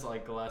grandpa has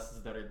like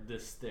glasses that are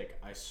this thick.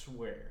 I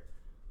swear.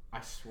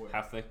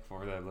 How thick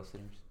for the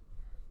listeners?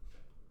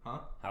 Huh?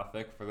 How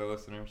thick for the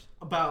listeners?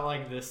 About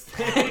like this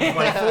thick.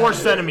 Like 4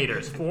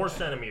 centimeters. 4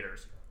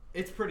 centimeters.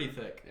 It's pretty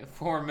thick.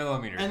 4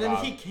 millimeters. And then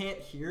Bob. he can't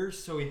hear,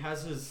 so he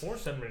has his. 4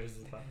 centimeters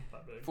is that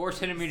big. 4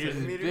 centimeters is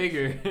Centimeters?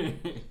 bigger.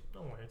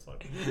 No way, it's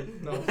like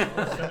No, it's 4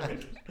 not.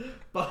 centimeters.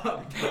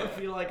 Bob, don't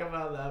feel like I'm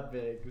not that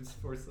big. It's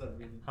 4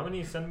 centimeters. How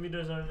many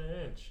centimeters are in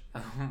an inch?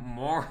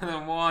 More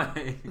than one.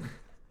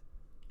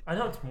 I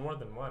know it's more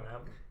than one.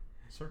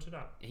 Search it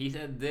out. He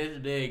said this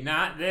big,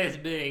 not this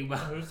big. But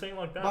Who's saying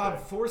like that? Bob,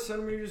 big? 4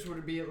 centimeters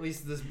would be at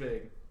least this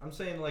big. I'm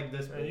saying like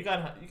this Man, big. you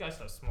guys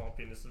have small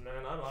penises,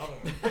 man. I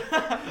don't.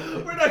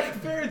 We're not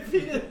comparing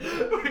penis.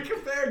 We're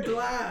comparing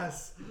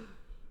glass.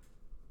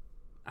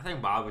 I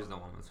think Bob was the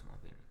one with small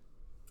penis.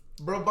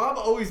 Bro, Bob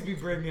always be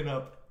bringing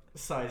up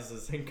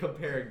sizes and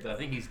comparing them. I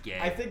think he's gay.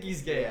 I think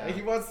he's gay. Yeah.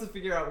 He wants to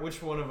figure out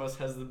which one of us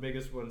has the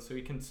biggest one so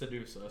he can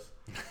seduce us.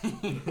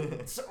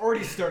 It's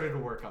already started to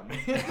work on me.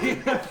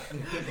 It's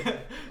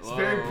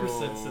very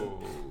persistent.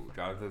 Whoa.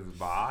 Jonathan's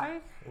bi?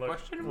 Look,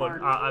 Question look.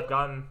 mark. I've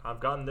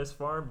gotten this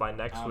far. By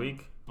next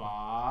week.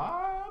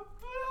 Bob.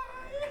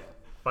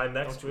 By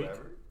next Don't you week.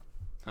 ever?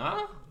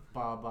 Huh?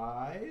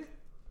 Bye-bye.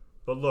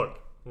 But look.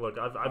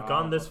 I've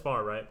gone this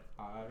far, right?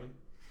 I.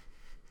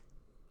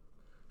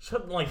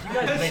 Shut like you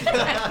guys think.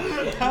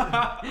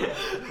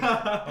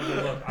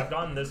 Okay, look, I've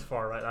gotten this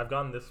far, right? I've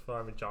gotten this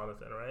far with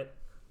Jonathan, right?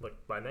 Look,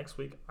 by next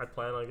week, I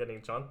plan on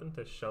getting Jonathan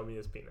to show me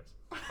his penis.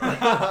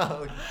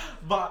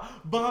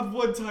 Bob,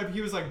 one time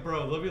he was like,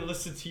 "Bro, let me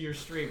listen to your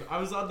stream." I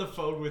was on the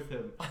phone with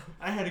him.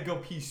 I had to go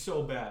pee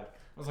so bad.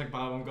 I was like,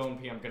 Bob, I'm going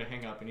pee. I'm gonna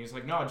hang up. And he was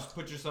like, no, just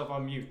put yourself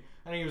on mute.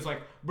 And he was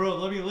like, bro,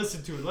 let me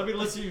listen to it. Let me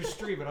listen to you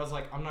stream. And I was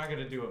like, I'm not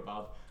gonna do it,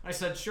 Bob. I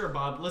said, sure,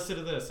 Bob, listen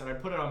to this. And I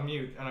put it on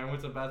mute. And I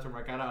went to the bathroom.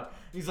 I got out.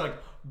 He's like,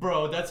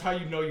 bro, that's how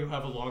you know you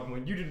have a long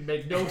one. You didn't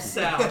make no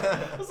sound.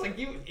 I was like,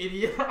 you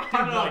idiot. I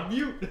had it on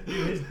mute.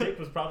 Dude, his dick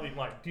was probably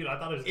like, dude, I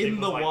thought his dick In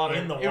was the like water.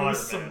 in the It water.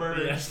 was man.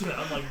 submerged. Yeah.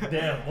 I'm like,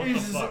 damn, what the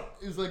fuck?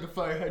 It was like a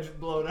fire hydrant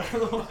blowing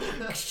out.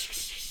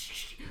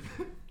 That's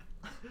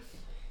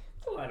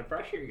a lot of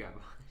pressure you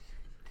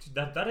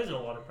got. That is a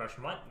lot of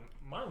pressure. Mine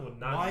would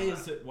not. Why do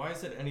is that. it? Why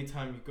is it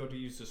anytime you go to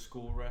use the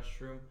school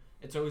restroom,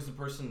 it's always the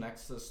person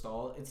next to the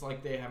stall? It's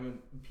like they haven't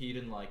peed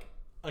in like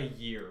a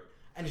year,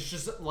 and it's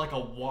just like a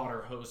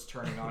water hose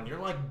turning on. You're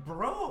like,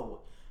 bro,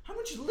 how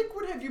much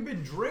liquid have you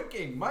been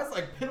drinking? Mine's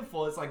like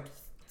pitiful. It's like.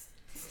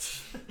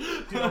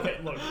 Dude, okay,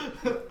 look.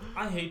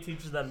 I hate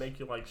teachers that make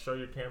you like show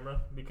your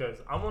camera because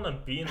I want to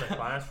be in the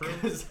classroom,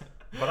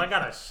 but I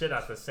gotta shit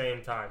at the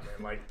same time,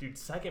 man. Like, dude,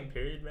 second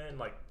period, man.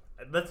 Like,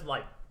 that's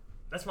my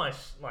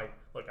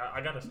look. I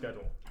got a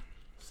schedule.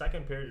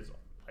 Second period is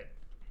like,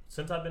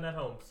 since I've been at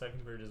home,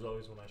 second period is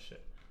always when I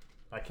shit.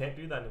 I can't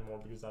do that anymore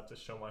because I have to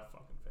show my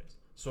fucking face.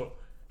 So,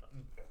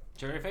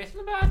 Show your face in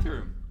the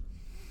bathroom.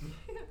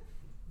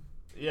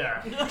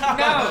 yeah. No, not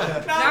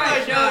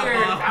show that,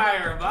 your Bob.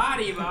 entire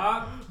body,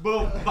 Bob.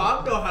 But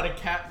Bob know how to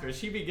catfish.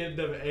 He be getting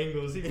them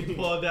angles. He be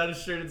pulling down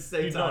his shirt at the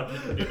same Dude, time.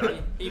 no,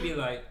 dude, He'd be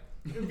like,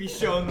 He'd be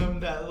showing them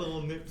that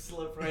little nip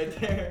slip right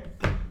there.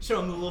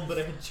 Showing them a little bit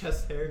of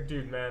chest hair.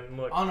 dude, man,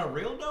 look. On a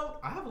real note,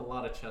 I have a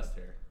lot of chest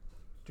hair.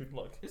 Dude,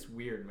 look. It's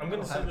weird, man. I'm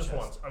gonna don't say have this chest.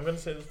 once. I'm gonna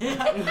say this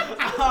once.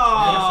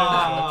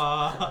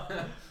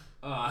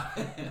 Aww.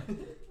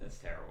 that's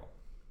terrible.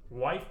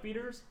 Wife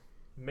beaters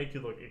make you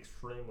look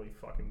extremely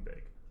fucking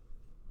big.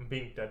 I'm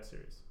being dead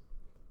serious.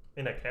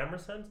 In a camera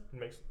sense, it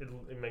makes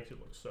you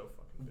look so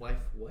fucking big. Wife,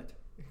 what?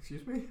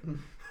 Excuse me?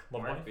 The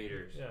Wife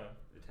beaters. Yeah,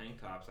 The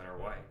tank tops that are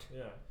white.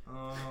 yeah.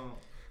 Oh.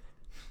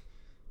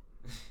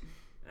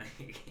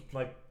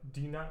 Like,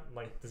 do you not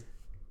like this?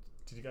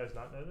 Did you guys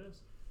not know this?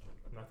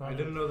 And thought I it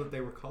didn't was- know that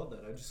they were called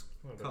that. I just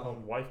No, they're call called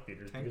them wife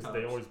beaters tank because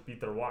they tops. always beat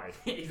their wife.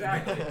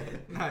 Exactly.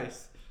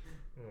 nice.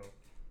 Yeah.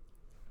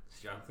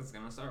 Jonathan's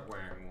gonna start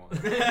wearing one.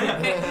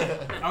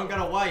 I don't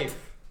got a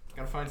wife.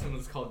 Gotta find someone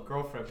that's called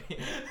girlfriend.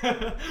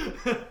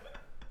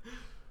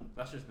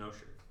 That's just no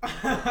shirt.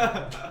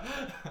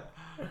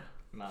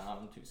 Nah,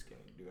 I'm too skinny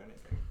to do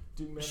anything.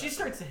 Dude, man, She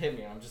starts to hit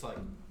me, and I'm just like,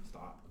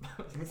 stop,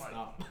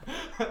 stop.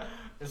 I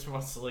just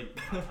want to sleep.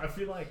 I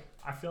feel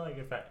like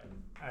if at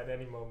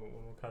any moment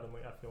when we're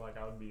cuddling, I feel like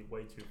I would be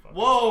way too fucking.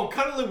 Whoa,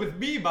 cuddling with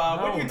me,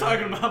 Bob. what No, are you no,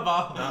 talking no. about,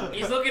 Bob? No.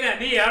 He's looking at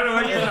me. I don't know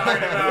what you're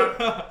talking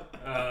about.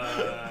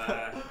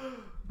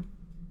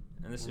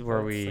 And this is We're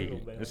where both we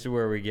single, man. this is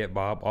where we get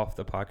Bob off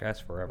the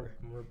podcast forever.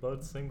 We're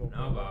both single.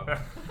 No, man. Bob.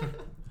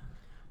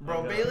 Bro,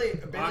 I know. Bailey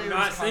I'm was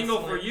not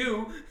single for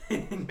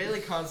constantly- you.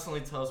 Bailey constantly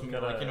tells me,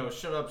 Gotta- like,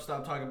 shut up,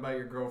 stop talking about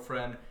your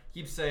girlfriend.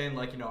 Keeps saying,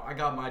 like, I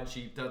got my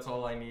Jeep, that's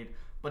all I need.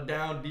 But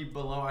down deep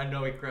below, I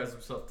know he cries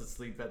himself to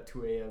sleep at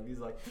 2 a.m. He's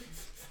like,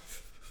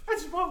 I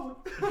just want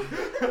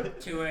one.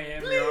 2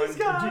 a.m. Please, you're on.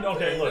 God. Dude,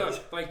 okay,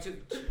 look. Like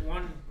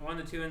 1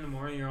 to 2 in the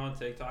morning, you're on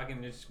TikTok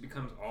and it just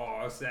becomes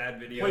all sad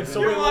videos. Wait, And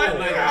so you're wait, like,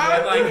 wait,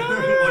 like, wait.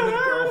 one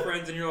with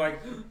girlfriends, and you're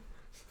like,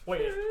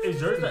 Wait,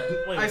 is yours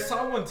that? Wait, I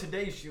saw one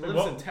today. She lives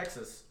What? in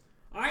Texas.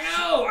 I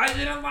know. I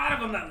did a lot of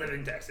them that live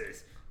in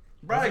Texas.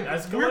 Right,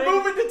 Was it we're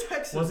Escalade? moving to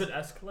Texas. was it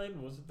Escalade?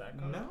 Was it that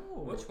guy? No.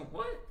 Which one?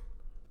 What?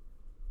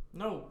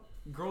 No,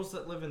 girls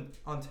that live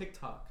on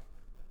TikTok.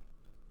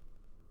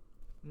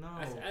 No.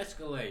 That's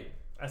Escalade.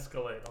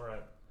 Escalade. All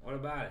right. What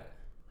about it?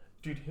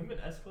 Dude, him and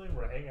Escalade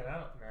were hanging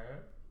out, man,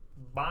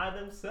 by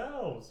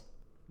themselves.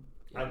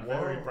 I'm Yeah.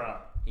 very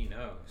proud. He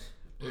knows.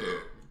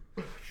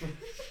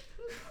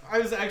 I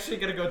was actually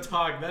gonna go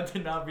talk. That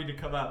did not mean to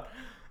come out.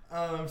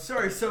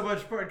 Sorry so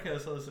much,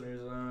 podcast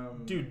listeners.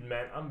 Dude,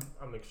 man,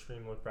 I'm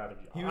extremely proud of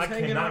He you. was I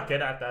hanging cannot out-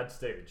 get at that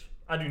stage.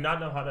 I do not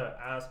know how to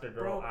ask a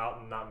girl Bro. out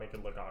and not make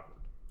it look awkward.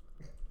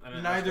 I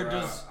didn't Neither ask her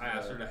does- out. I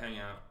asked her to hang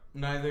out.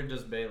 Neither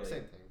does Bailey.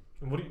 Same thing.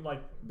 And what do you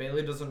like?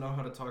 Bailey doesn't know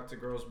how to talk to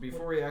girls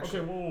before he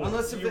actually. Okay, whoa.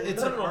 Unless if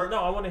it's no, an no, art.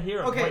 no, I want to hear.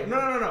 it. Okay, Wait,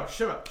 no.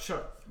 Shut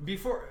up.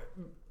 Before,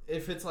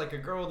 if it's like a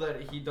girl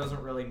that he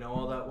doesn't really know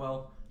all that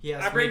well, he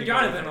has. I to bring make it go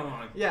Jonathan with her.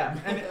 along. Yeah,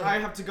 and I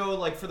have to go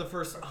like for the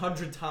first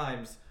 100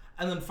 times,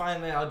 and then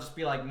finally I'll just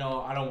be like,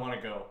 no, I don't want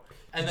to go.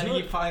 And Did then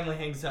you- he finally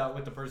hangs out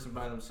with the person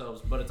by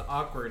themselves, but it's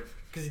awkward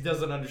because he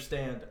doesn't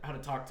understand how to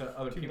talk to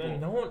other Dude, people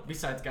man, no one,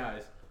 besides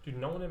guys. dude,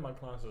 no one in my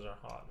classes are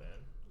hot, man.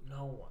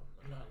 No one.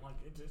 I'm not like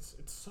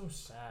it's so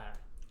sad.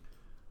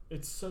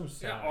 It's so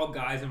sad. Yeah, all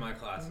guys in my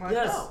class. My-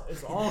 yes, No.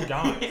 it's all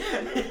guys.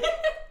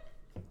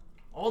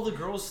 All the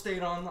girls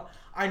stayed on.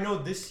 I know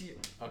this year.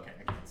 Okay,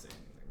 I can't say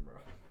anything, bro.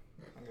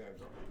 I'm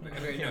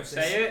gonna go. Okay, no, can't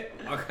say it.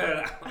 I'll cut it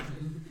out.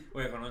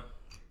 Wait, hold on.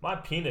 My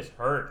penis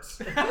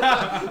hurts.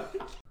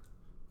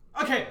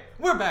 Okay,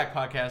 we're back,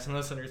 podcast and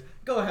listeners.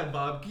 Go ahead,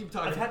 Bob. Keep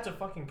talking. I've had to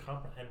fucking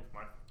comprehend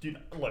my dude.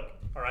 Look,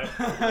 all right.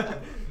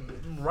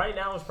 Right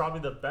now is probably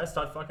the best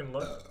I fucking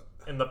looked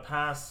in the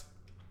past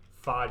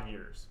 5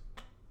 years.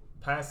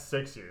 Past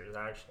 6 years,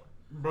 actually.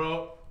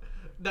 Bro,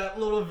 that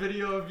little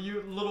video of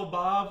you, little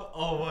Bob.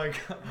 Oh my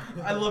god,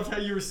 I loved how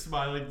you were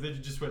smiling. Then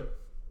you just went.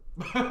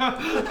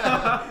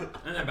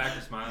 And then back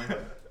to smiling.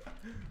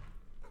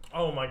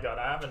 Oh my god,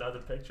 I have another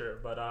picture,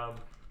 but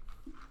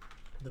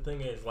the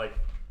thing is, like,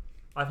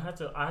 I had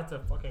to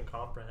fucking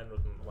comprehend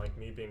with like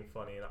me being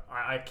funny, and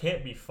I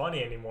can't be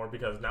funny anymore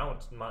because now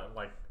it's not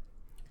like.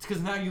 It's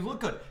because now you look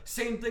good.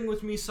 Same thing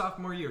with me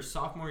sophomore year.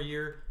 Sophomore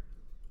year,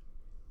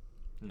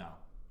 no,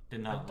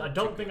 did not. I look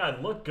don't too think good.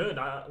 I look good.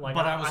 I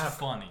was have,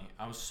 funny.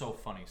 I was so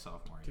funny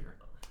sophomore year.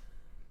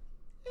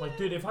 Like,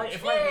 dude, if I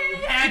It's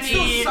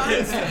those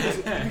science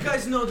tables. You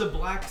guys know the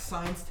black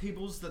science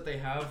tables that they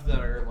have that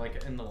are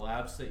like in the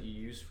labs that you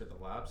use for the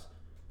labs?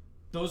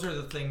 Those are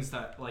the things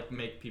that like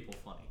make people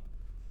funny.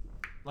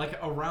 Like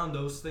around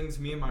those things,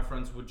 me and my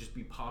friends would just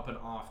be popping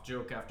off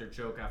joke after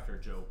joke after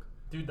joke.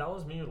 dude, that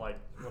was me like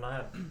when I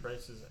had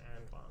braces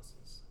and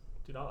glasses.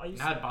 Dude, I used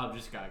Not Bob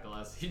just got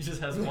glasses. He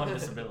just has one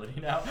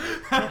disability now.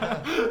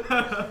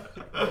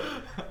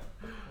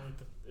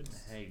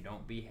 it's, Hey,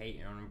 don't be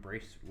hating on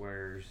brace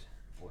wearers.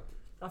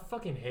 I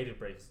fucking hated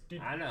braces, dude.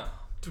 I know.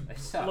 Dude, They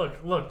suck.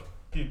 look,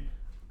 dude.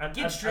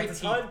 Get straight the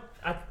teeth. time,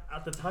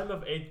 at the time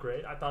of 8th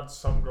grade, I thought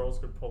some girls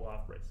could pull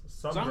off braces.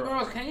 Some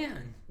girls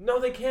can. No,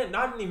 they can't.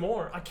 Not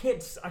anymore. I can't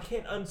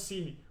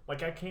unsee.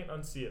 Like, I can't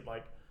unsee it.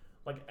 Like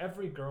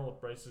every girl with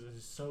braces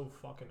is so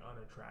fucking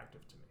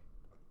unattractive to me.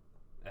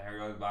 There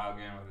goes Bob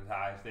again with his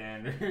high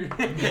standard.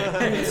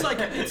 It's like,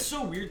 it's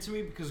so weird to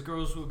me because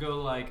girls will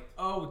go like,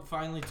 oh, we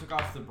finally took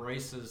off the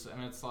braces,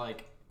 and it's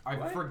like, I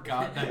What?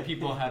 forgot that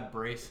people had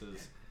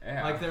braces.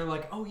 Yeah. Like they're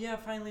like, oh yeah,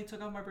 finally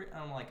took off my braces.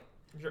 And I'm like,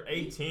 If you're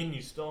 18,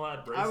 you still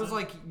had braces. I was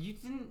like,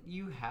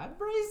 you had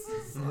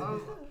braces? I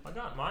was like, I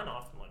got mine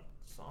off in like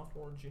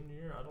sophomore, junior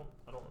year. I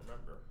don't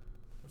remember.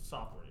 It was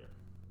sophomore year.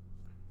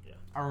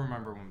 I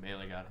remember when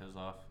Bailey got his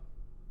off.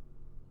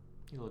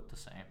 He looked the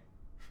same.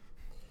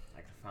 I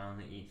could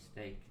finally eat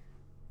steak.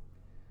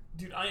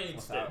 Dude, I ate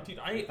Without- steak. Dude,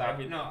 I ate without-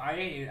 everything. No, I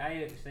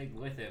ate steak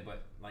with it,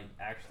 but like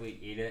actually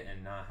eat it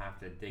and not have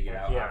to dig it Like,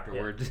 out yeah,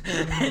 afterwards.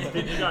 Dude,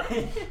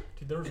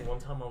 dude, there was one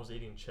time I was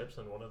eating chips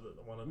and one of the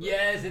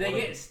Yes, they one of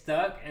get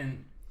stuck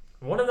and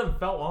one of them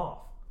fell off.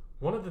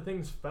 One of the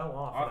things fell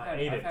off and I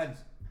ate it.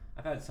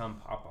 I've had some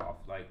pop off,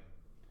 like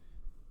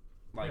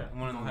Yeah.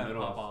 one in the Had to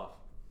middle. pop off.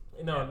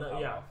 No,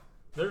 pop yeah. off.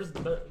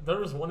 There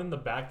was one in the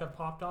back that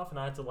popped off and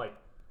I had to like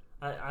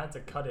I had to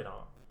cut it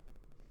off.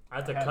 I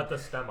had to cut the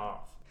stem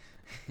off.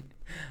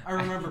 I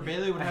remember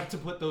Bailey would have to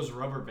put those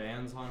rubber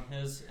bands on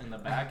his in the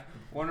back.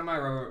 One of my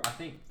rubber, I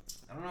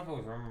don't know if it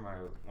was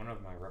one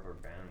of my rubber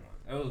band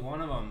ones. It was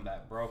one of them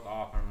that broke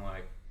off. And I'm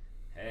like,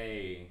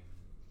 hey,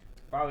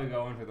 probably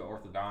go into the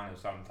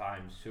orthodontist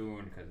sometime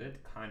soon because it's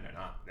kind of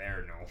not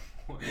there no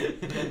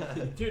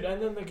more. Dude,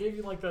 and then they gave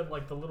you like the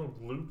little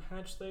glue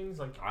patch things.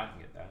 Like, I didn't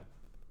get that.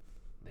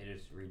 They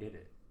just redid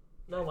it.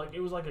 no, like it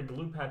was like a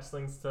glue patch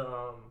things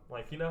to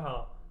like, you know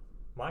how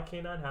my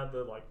canine had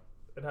the like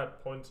it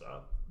had points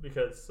up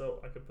because so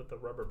I could put the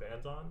rubber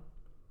bands on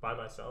by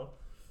myself.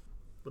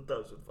 But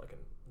those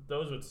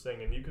would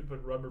sting, and you could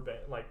put rubber band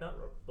like not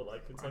rubber, but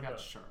like it's I like got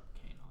a sharp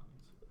canines.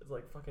 it's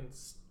like fucking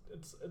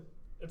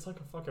it's like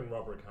a fucking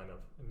rubber kind of,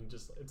 and you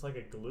just it's like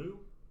a glue,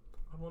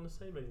 I want to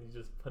say, but you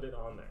just put it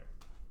on there.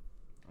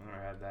 I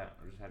never had that.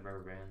 I just had rubber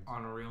bands.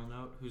 On a real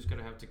note, who's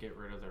gonna have to get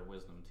rid of their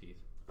wisdom teeth?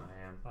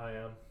 I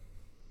am.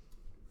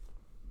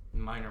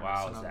 Mine are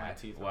Wow, messing up my Zach.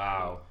 teeth. Wow.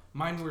 already.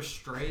 Mine were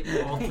straight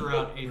all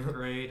throughout 8th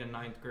grade and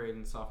 9th grade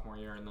and sophomore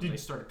year, and then Dude. they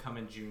started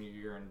coming junior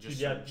year and just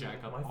Dude, yeah, started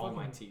jack up my all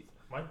my fucking- teeth.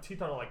 My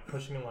teeth are like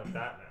pushing in like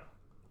that now.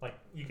 Like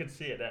you can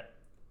see it.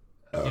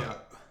 Yeah.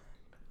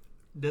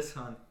 This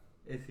one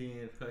is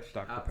being pushed.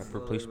 Dr. out Pepper,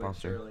 slowly please but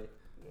sponsor. surely.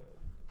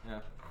 Yeah.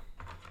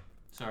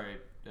 Sorry,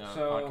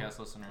 So- podcast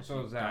listeners.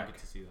 so you Zach. don't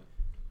get to see that.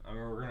 I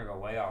mean, we're gonna go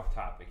way off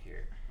topic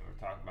here.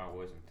 We're talking about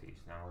wisdom teeth.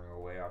 Now we're gonna go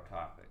way off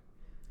topic.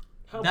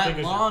 How That big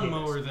is your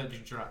lawnmower penis? that you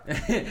dropped.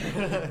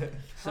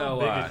 So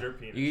big is your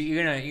penis?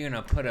 you're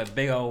gonna put a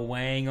big old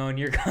wang on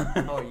your car.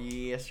 Oh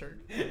yes, sir.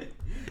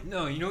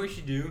 No, you know what you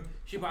should do? You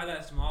should buy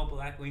that small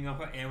black wing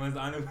off of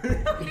Amazon and put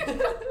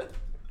it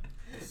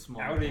Small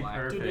That would be black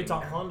perfect. Dude, thing. it's a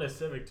Honda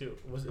Civic too.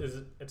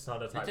 It's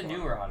not a Type It's a R.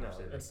 newer Honda No,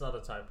 Civic. it's not a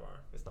Type R.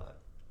 It's not.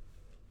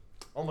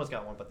 Almost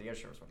got one, but the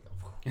insurance went go.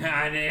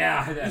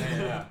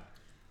 yeah.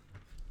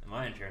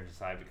 My insurance is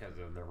high because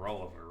of the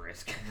rollover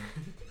risk.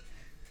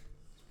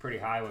 It's pretty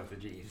high with the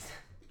G's.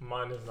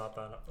 Mine is not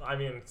that. I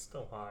mean, it's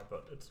still high,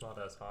 but it's not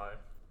as high.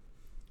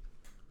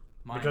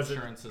 My Because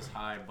insurance is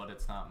high, but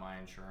it's not my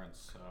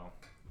insurance, so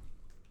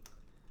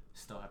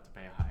still have to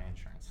pay a high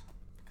insurance.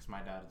 Because my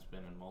dad has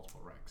been in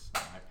multiple wrecks,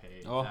 and I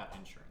pay Oh. that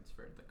insurance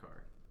for the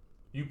car.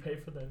 You pay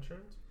for the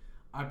insurance?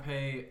 I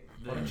pay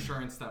the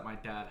insurance that my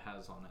dad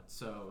has on it.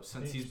 So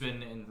since he's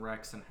been in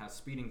wrecks and has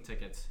speeding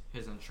tickets,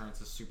 his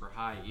insurance is super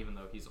high, even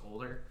though he's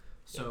older.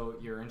 So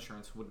your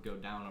insurance would go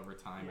down over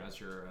time as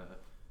you're a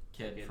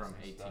kid Tickets from and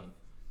 18. stuff.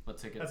 But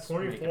tickets At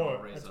make it all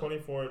 24, raise at up.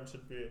 24, it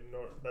should be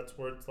that's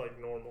where it's like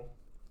normal.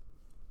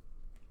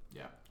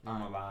 Yeah.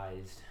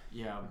 Normalized.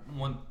 Yeah,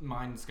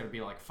 mine's gonna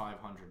be like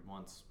 500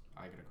 once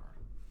I get a car.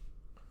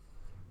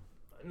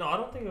 No, I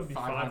don't think it would be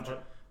 500.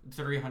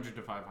 300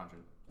 to 500.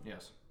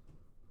 Yes.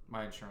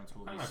 My insurance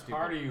will What be kind of stupid.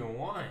 car do you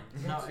want?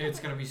 No, it's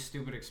gonna be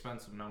stupid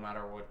expensive no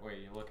matter what way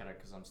you look at it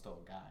because I'm still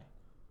a guy.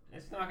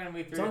 It's not gonna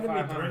be It's $300 not to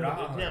gonna be $500.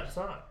 300. Yeah, it's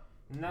not.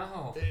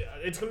 No.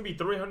 It's gonna be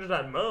 300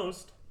 at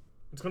most.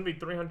 It's gonna be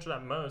 300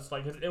 at most.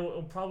 Like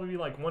it'll probably be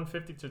like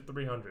 150 to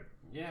 300.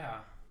 Yeah.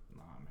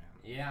 Nah, man.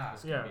 Yeah.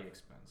 It's gonna Yeah. be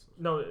expensive.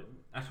 No,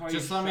 That's why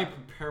Just you let me shop.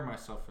 prepare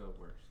myself for the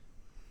worst.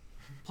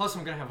 Plus,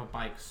 I'm gonna have a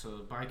bike, so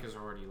the bike is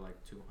already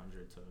like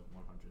 200 to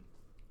 100.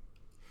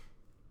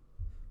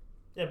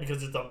 yeah,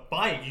 because it's a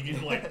bike. You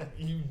can like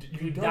you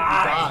don't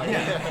die.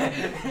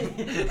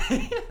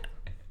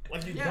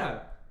 Like you Yeah.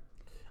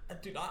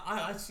 don't. Dude,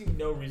 I see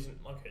no reason.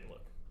 Okay,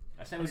 look,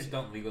 I say we just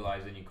don't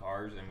legalize any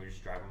cars and we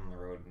just drive them on the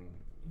road and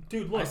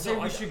dude, look. I say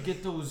no, we should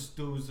get those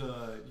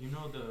you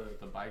know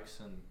the bikes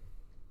in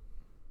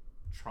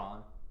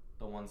Tron,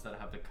 the ones that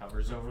have the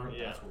covers over 'em?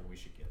 Yeah. That's what we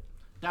should get.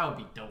 That would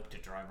be dope to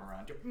drive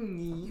around.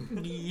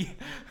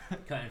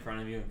 cut in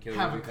front of you and kill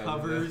Have you because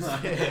covers,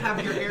 of the-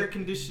 have your air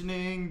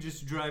conditioning,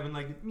 just driving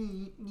like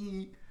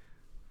me.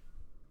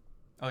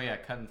 Oh yeah,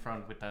 cut in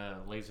front with the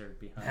laser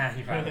behind.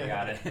 You finally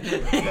got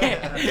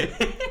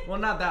it. Well,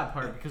 not that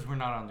part because we're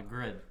not on the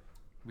grid.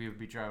 We would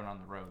be driving on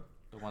the road.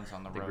 The ones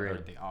on the road grid.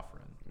 are the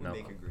off-road. We'll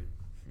make a grid.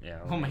 Yeah,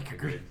 We'll make a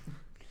grid.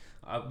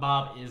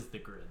 Bob is the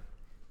grid.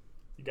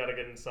 You gotta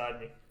get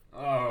inside me.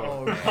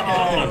 Oh.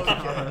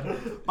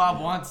 Bob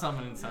wants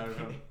something inside of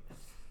him.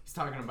 He's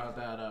talking about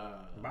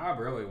that. Bob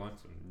really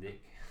wants some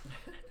dick.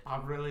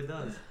 Bob really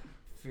does.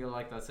 Feel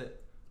like that's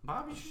it.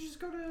 Bob, you should just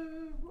go to.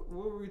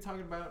 What were we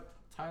talking about?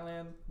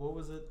 Thailand? What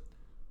was it?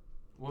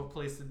 What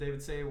place did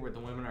David say where the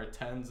women are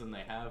 10s and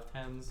they have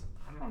 10s?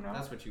 I don't know.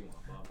 That's what you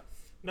want, Bob.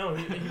 No,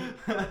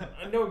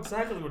 I know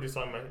exactly what he's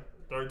talking about.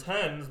 They're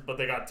 10s, but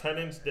they got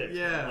 10-inch dicks.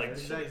 Yeah, like,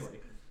 exactly.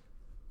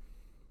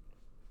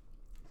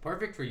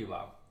 Perfect for you,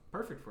 Bob.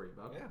 Perfect for you,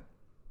 Bob. Yeah.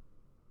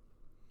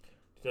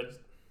 That's,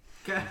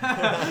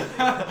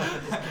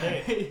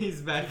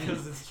 He's mad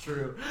because it's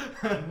true.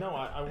 no,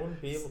 I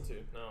wouldn't be able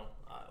to. No,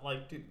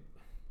 dude,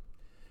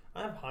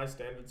 I have high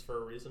standards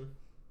for a reason.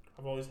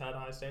 I've always had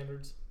high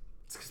standards,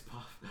 It's because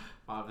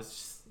Bob is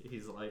just,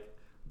 he's like,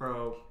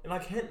 bro. and I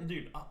can't,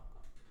 dude.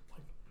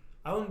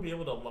 I wouldn't be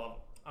able to love.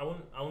 I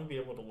wouldn't be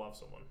able to love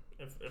someone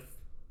if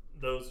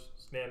those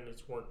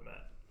standards weren't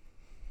met.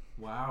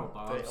 Wow,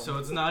 Bob. So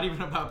it's not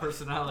even about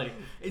personality.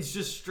 It's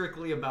just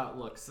strictly about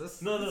looks.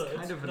 This is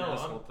kind of an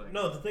asshole thing.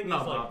 No, the thing No,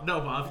 is, like, Bob.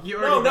 No, Bob.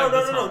 You no, already no, dug no,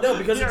 this no, no, hole. no,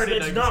 because You already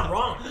it's dug not this hole.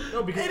 wrong.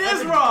 No, because It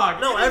is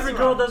wrong. No, It is every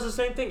girl wrong. does the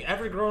same thing.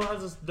 Every girl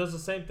does the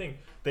same thing.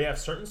 They have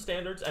certain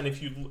standards, and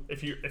if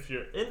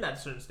you're in that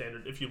certain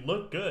standard, if you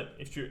look good,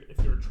 if you're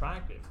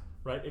attractive,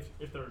 right?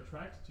 If they're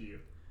attracted to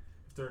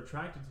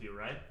you,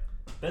 right?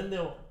 Then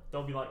they'll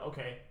be like,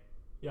 okay,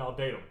 yeah, I'll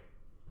date them.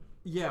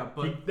 Yeah,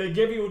 but They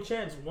give you a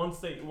chance once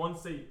they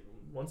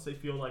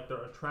feel like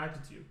they're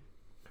attracted to you.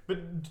 But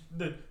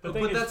the thing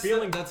but is,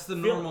 that's the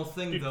normal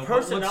thing, dude, though. But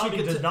personality once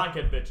you get does not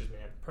get bitches,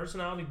 man.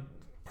 Personality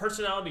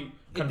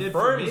It did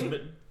for confirms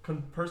me.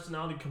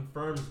 personality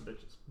confirms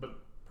bitches, but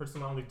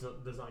personality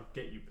does not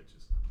get you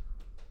bitches.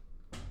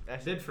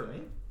 It did for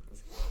me.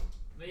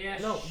 Yeah,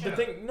 No, the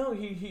thing, no,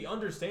 he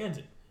understands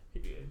it.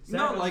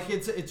 No, like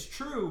it's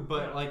true,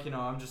 but Yeah. like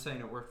I'm just saying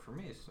it worked for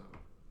me. So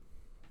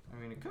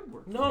I mean, it could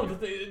work. No,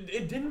 for you.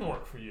 it didn't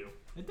work for you.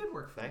 It did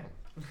work for me.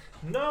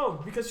 Damn. No,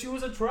 because she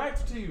was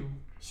attracted to you.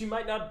 She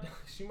might not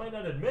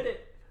admit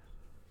it.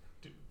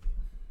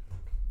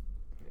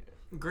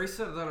 Grace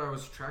said that I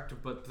was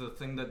attractive, but the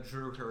thing that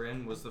drew her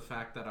in was the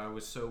fact that I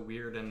was so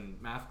weird in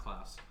math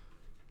class.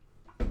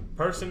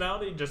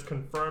 Personality just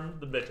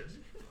confirmed the bitches.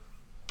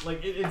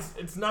 Like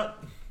it's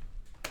not.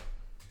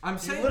 I'm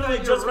saying literally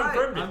that you're just right.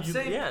 confirmed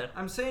it.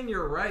 I'm saying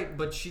you're right,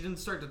 but she didn't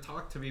start to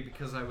talk to me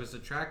because I was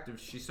attractive.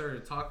 She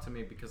started to talk to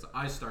me because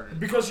I started.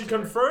 Because she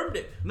confirmed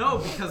it. No,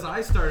 because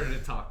I started to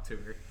talk to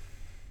her.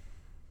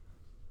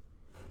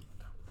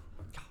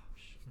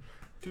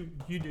 Dude,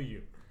 you do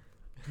you.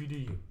 You do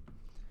you.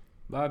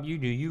 Bob, you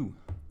do you.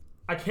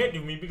 I can't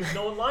do me because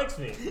no one likes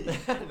me.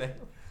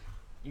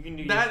 You can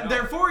do That yourself.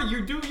 therefore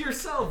you do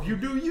yourself. You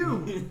do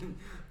you.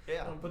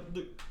 Yeah. But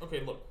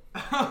okay, look.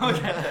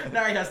 Okay,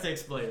 now he has to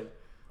explain it.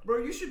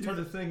 Bro, you should do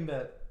the thing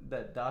that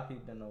Dahi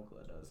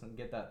Denogla does and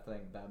get that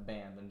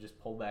band, and just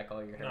pull back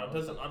all your hair. No, it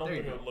doesn't. I don't There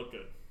you think it go. would look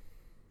good.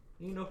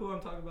 You know who I'm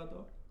talking about,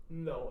 though?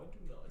 No, I do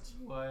not.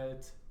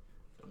 What?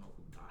 Don't know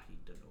who Dahi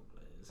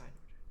Denogla is.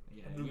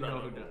 Yeah, I do you not know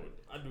know. who Dahi.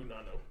 I do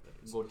not know.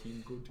 Go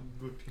team, go team,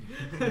 go team.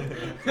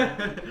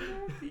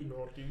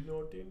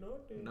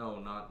 Naughty. No,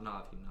 not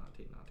naughty.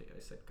 I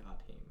said got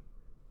him.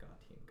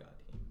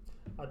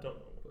 I don't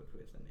know. But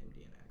with an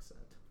Indian accent.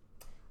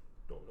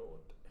 Don't know what.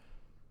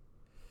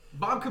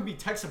 Bob could be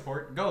tech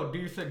support. Go, do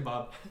your thing,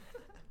 Bob.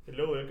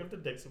 Hello, welcome to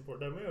tech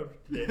support. I'm here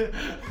today.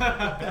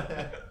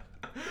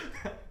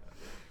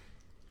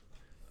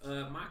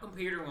 My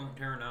computer won't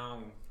turn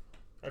on.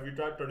 Have you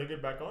tried turning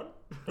it back on?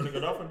 Turning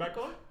it off and back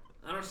on?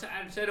 I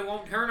said it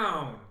won't turn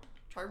on.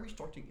 Try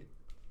restarting it.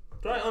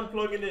 Try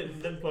unplugging it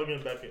and then plugging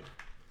it back in.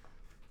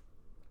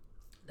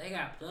 They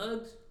got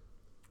plugs.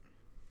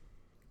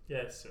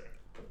 Yes, sir.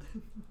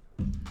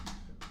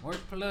 Where's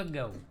plug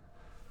go?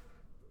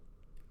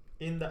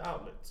 In the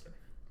outlet, sir.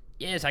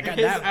 Yes, I got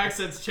His that.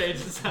 accent's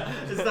changed. It's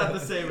not the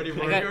same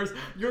anymore.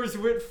 Yours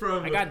went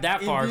from I got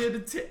that far.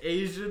 Indian to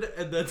Asian,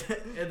 and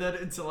then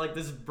into like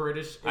this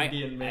British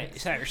Indian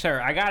mix.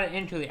 Sir, I got it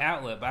into the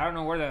outlet, but I don't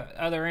know where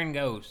the other end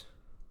goes.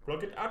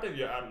 Plug it out of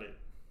your outlet.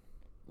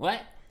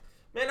 What?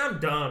 Man, I'm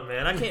done,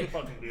 man. I can't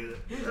fucking do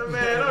this.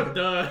 Man, I'm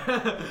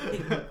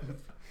done.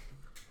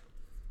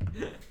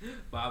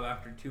 Bob,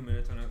 after 2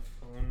 minutes on a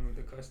phone with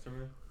a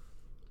customer.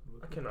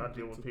 I cannot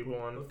deal with people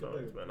on the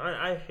phones, man.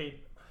 I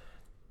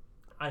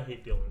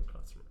hate dealing with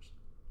customers.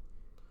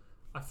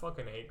 I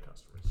fucking hate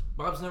customers.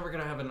 Bob's never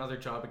gonna have another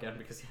job again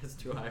because he has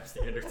too high of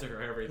standards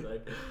for everything.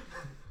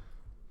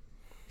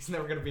 He's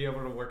never gonna be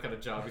able to work at a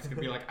job. He's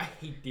gonna be like, I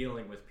hate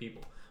dealing with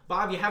people.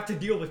 Bob, you have to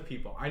deal with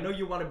people. I know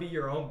you want to be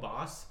your own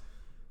boss,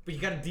 but you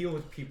gotta deal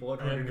with people in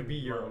order to be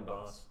your own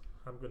boss.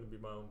 I'm gonna be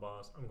my own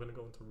boss. I'm gonna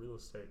go into real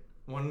estate.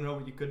 Want to know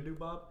what you could do,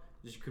 Bob?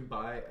 Is you could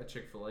buy a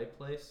Chick-fil-A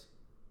place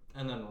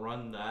and then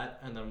run that,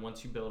 and then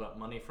once you build up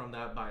money from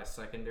that, buy a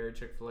secondary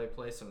Chick-fil-A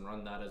place and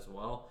run that as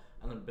well,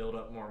 and then build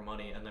up more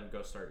money and then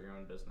go start your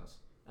own business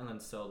and then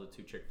sell the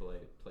 2 Chick-fil-A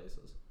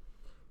places.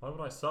 Why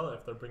would I sell it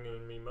if they're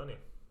bringing me money?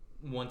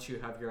 Once you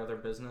have your other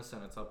business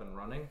and it's up and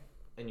running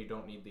and you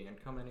don't need the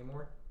income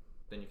anymore,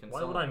 then you can Why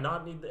sell would it. I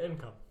not need the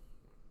income?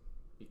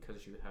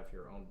 Because you have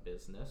your own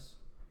business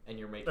and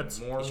you're making That's-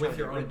 more He's with trying to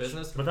your be own rich.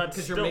 business. But that's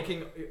because still, you're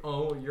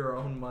making your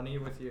own money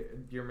with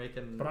you're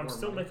making. But I'm more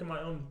still money. making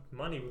my own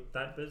money with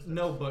that business.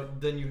 No, but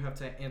then you have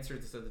to answer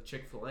to the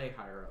Chick-fil-A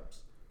higher ups.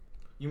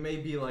 You may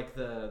be like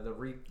the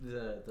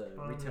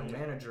retail yeah.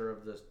 manager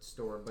of the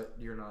store, but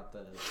you're not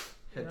the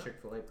head Yeah.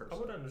 Chick-fil-A person. I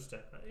would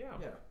understand that. Yeah.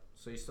 Yeah,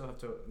 so you still have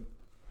to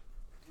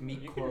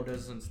meet You can-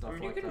 quotas and stuff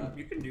like that.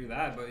 You can do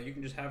that, but you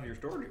can just have your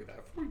store do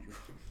that for you.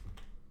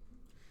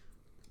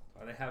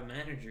 Why they have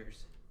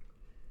managers?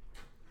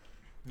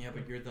 Yeah,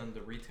 but you're then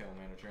the retail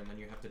manager, and then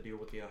you have to deal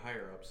with the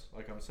higher ups.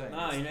 Like I'm saying,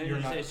 Nah, you know, you you're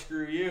just not, say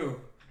screw you.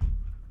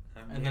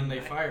 and then they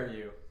fire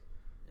you.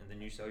 And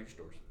then you sell your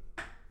stores.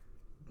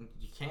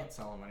 You can't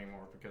sell them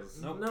anymore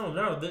because Nope.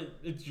 No,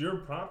 it's your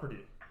property.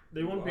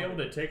 They won't be Wow. able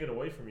to take it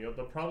away from you.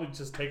 They'll probably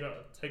just take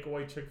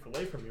away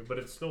Chick-fil-A from you, but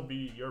it'd still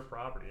be your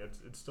property.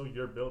 It's still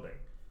your building.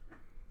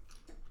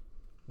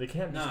 They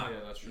can't. No, yeah,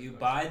 that's true. you That's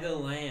buy the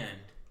land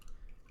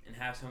and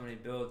have somebody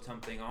build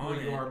something on Well,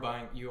 it. you are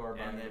buying and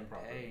the then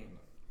property.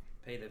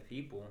 pay the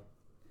people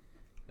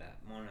that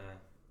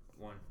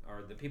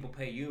or the people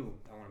pay you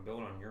that want to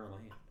build on your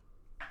land.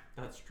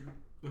 That's true.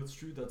 That's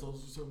true. That's also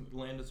some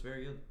land is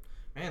very good.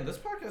 Man, this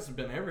podcast has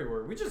been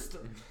everywhere. We just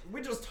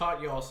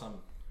taught y'all some.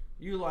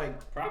 You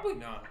like Probably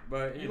not,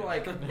 but you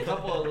like a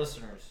couple of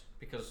listeners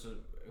because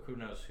who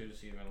knows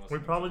who's even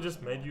listening. We probably to just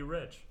this made anymore. you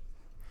rich.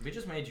 We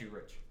just made you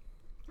rich.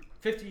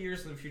 50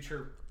 years in the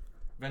future,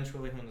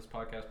 eventually when this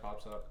podcast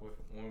pops up,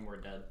 when we're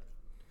dead,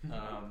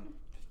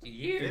 50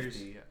 years.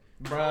 50.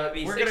 bro,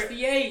 Be we're gonna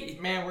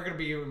 68. man, we're gonna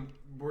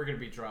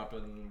be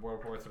dropping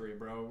World War III,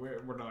 bro.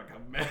 We're not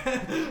coming back.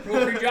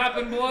 We'll be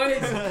dropping,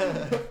 boys.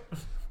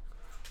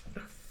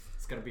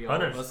 It's gonna be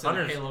all of us in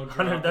a Halo drop.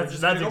 Hunter, We're that's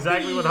just that's gonna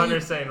exactly what be-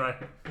 Hunter's saying, right?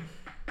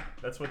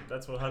 That's what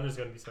Hunter's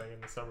gonna be saying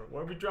in the summer.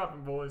 Where are we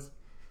dropping, boys?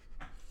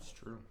 It's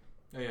true.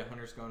 Oh yeah,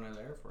 Hunter's going to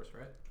the Air Force,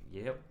 right?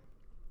 Yep.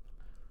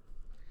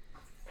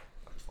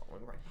 I'm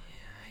following right.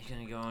 Yeah, he's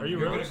gonna go on. Are you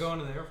You're really? gonna go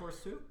into the Air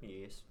Force too?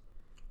 Yes.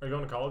 Are you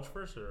going to college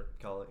first, or?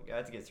 College. I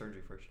had to get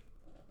surgery first.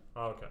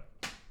 Oh, okay.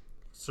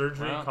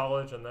 Surgery, Well-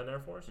 college, and then Air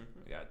Force.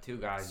 We got 2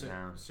 guys So,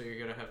 now. so you're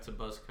gonna have to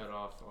buzz cut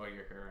off all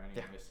your hair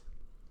Yeah. anyways.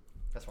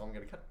 That's why I'm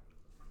gonna cut.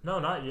 No,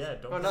 not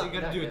yet. Don't. Oh, So no. you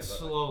gotta not do yet, it but, like,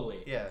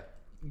 slowly. Yeah.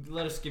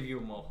 Let us give you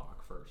a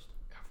mohawk first.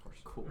 Yeah, of course.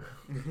 Cool.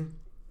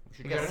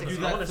 We We got gotta six do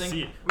I that wanna thing.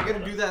 see it. We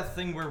gotta do that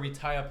thing where we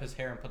tie up his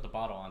hair and put the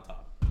bottle on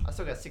top. I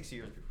still got 6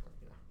 years before.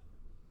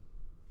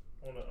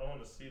 You know. I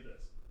wanna see this.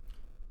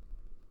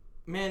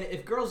 Man,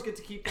 if girls get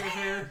to keep their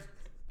hair,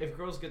 then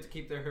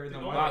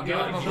why Wow, not give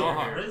give him a them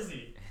mohawk.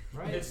 Frizzy.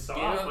 Right. It's Give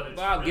soft, him, but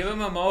it's Bob, frizzy. give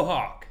him a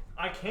mohawk.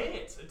 I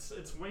can't.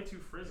 It's way too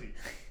frizzy.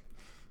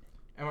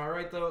 Am I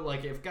right though?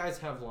 Like, if guys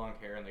have long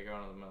hair and they go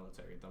into the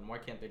military, then why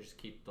can't they just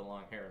keep the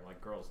long hair like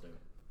girls do?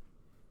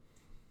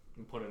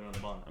 And put it in a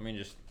bun. I mean,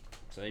 just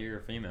say you're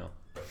a female.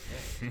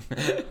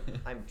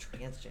 I'm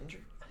transgender.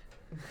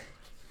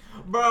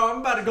 Bro,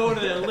 I'm about to go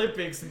into the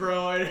Olympics,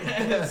 bro,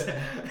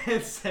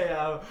 and say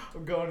I'm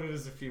going in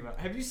as a female.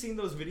 Have you seen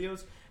those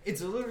videos?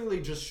 It's literally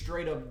just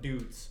straight up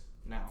dudes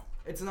now.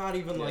 It's not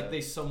even like Yeah.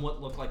 they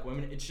somewhat look like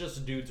women. It's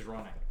just dudes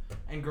running.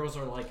 And girls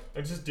are like,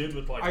 It's just dude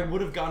with like. I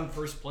would have gotten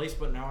first place,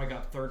 but now I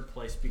got third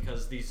place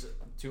because these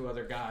 2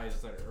 other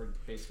guys that are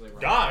basically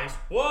running. Guys,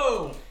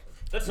 whoa!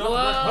 That's not the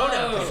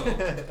right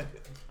pronoun.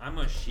 I'm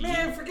a she.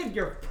 Man, forget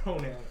your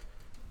pronoun.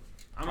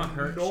 I'm a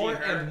her. Nor she,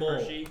 her, and Mole.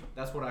 Hershey.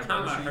 That's what I I'm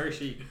a got.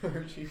 Hershey.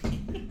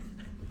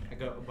 I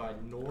go by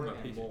Nor I'm a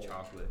and piece Mole. of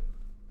chocolate.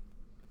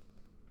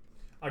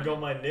 I go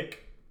my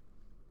Nick.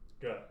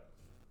 Good.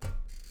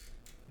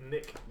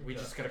 Nick. We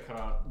just gotta cut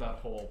out that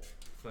whole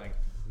thing.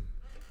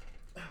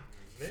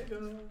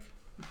 Nigga.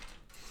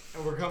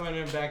 And we're coming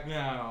in back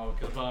now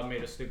because Bob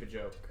made a stupid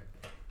joke.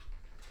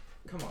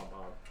 Come on,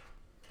 Bob.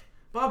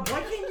 Bob,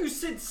 why can't you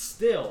sit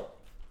still?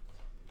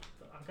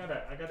 I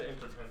gotta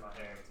entertain my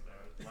hands,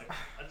 man. Like,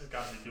 I just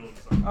gotta be doing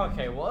something.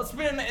 Okay, well it's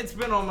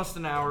been almost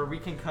an hour. We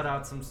can cut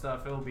out some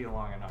stuff. It'll be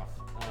long enough.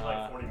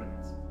 Like 40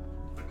 minutes.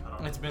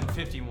 It's been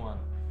 51,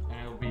 and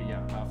it'll be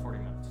about 40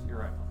 minutes. You're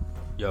right.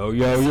 Yo,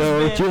 This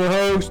it's has your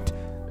host,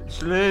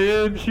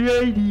 Slim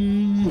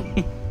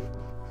Shady.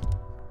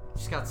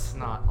 Just got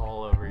snot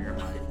all over your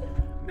mic.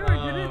 No,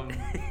 I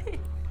didn't.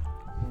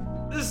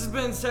 This has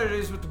been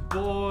Saturdays with the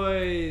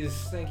Boys.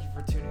 Thank you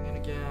for tuning in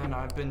again.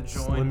 I've been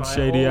joined Slim by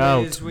Shady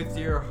always out. with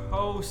your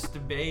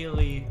host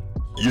Bailey,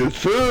 Yes,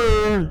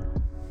 sir.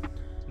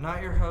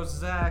 not your host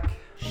Zach,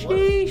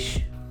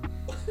 Sheesh.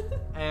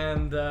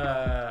 and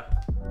Bob.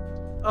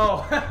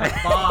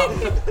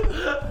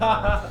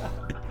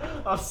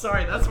 Oh,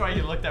 sorry. That's why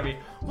you looked at me.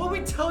 What we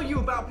tell you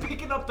about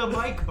picking up the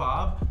mic,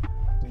 Bob?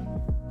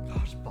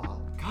 Gosh,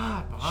 Bob.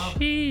 God, Bob.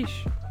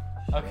 Sheesh.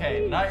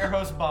 Okay, not your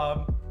host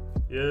Bob.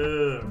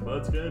 Yeah,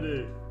 let's get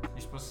it. You're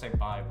supposed to say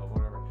bye, but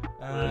whatever.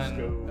 Let's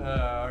And go.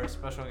 our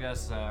special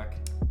guest Zach.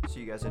 See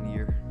you guys in a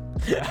year.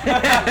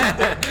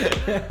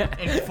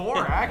 In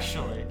 4,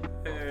 actually.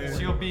 'Cause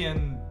you'll be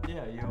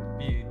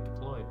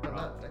deployed. No, bro.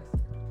 not next.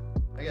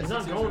 I guess He's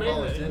not 6 years going of in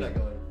college, there. then I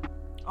go in.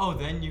 Oh,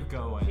 then you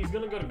go in. He's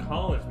gonna go to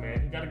college,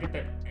 man. He gotta get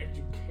that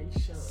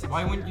education.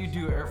 Why wouldn't you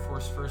do Air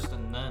Force first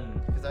and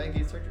then? Because I didn't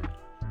get surgery.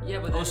 Yeah,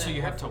 but Oh, so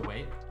you have to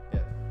wait? Yeah.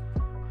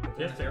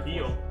 He has to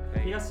heal.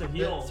 He has to The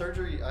heal.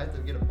 surgery, I had to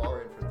get a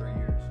bar in for 3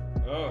 years.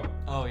 Oh.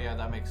 Oh yeah,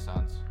 that makes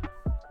sense.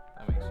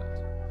 That makes sense.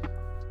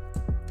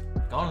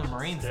 Go to the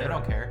Marines, they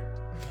don't care.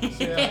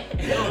 Yeah.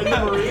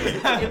 No,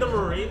 in the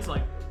Marines,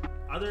 like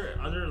other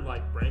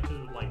like branches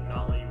would like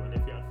not let you in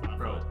if you had flat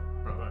Bro, foot.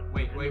 bro, But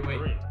wait, in wait, the wait.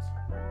 Marines,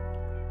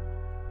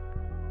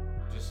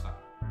 Just stop.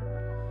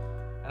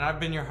 And I've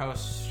been your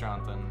host,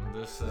 Jonathan.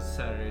 This is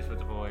Saturdays with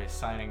the Boys,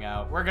 signing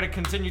out. We're gonna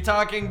continue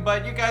talking,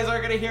 but you guys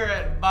are gonna hear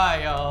it.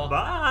 Bye, y'all.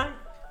 Bye.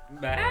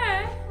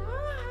 Bye.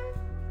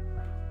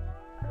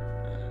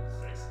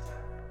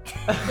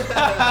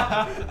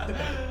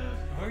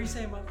 What were you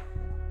saying, Bob?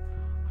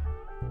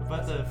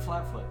 About the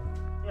flat foot.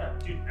 Yeah,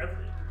 dude.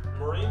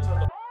 Marines are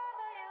the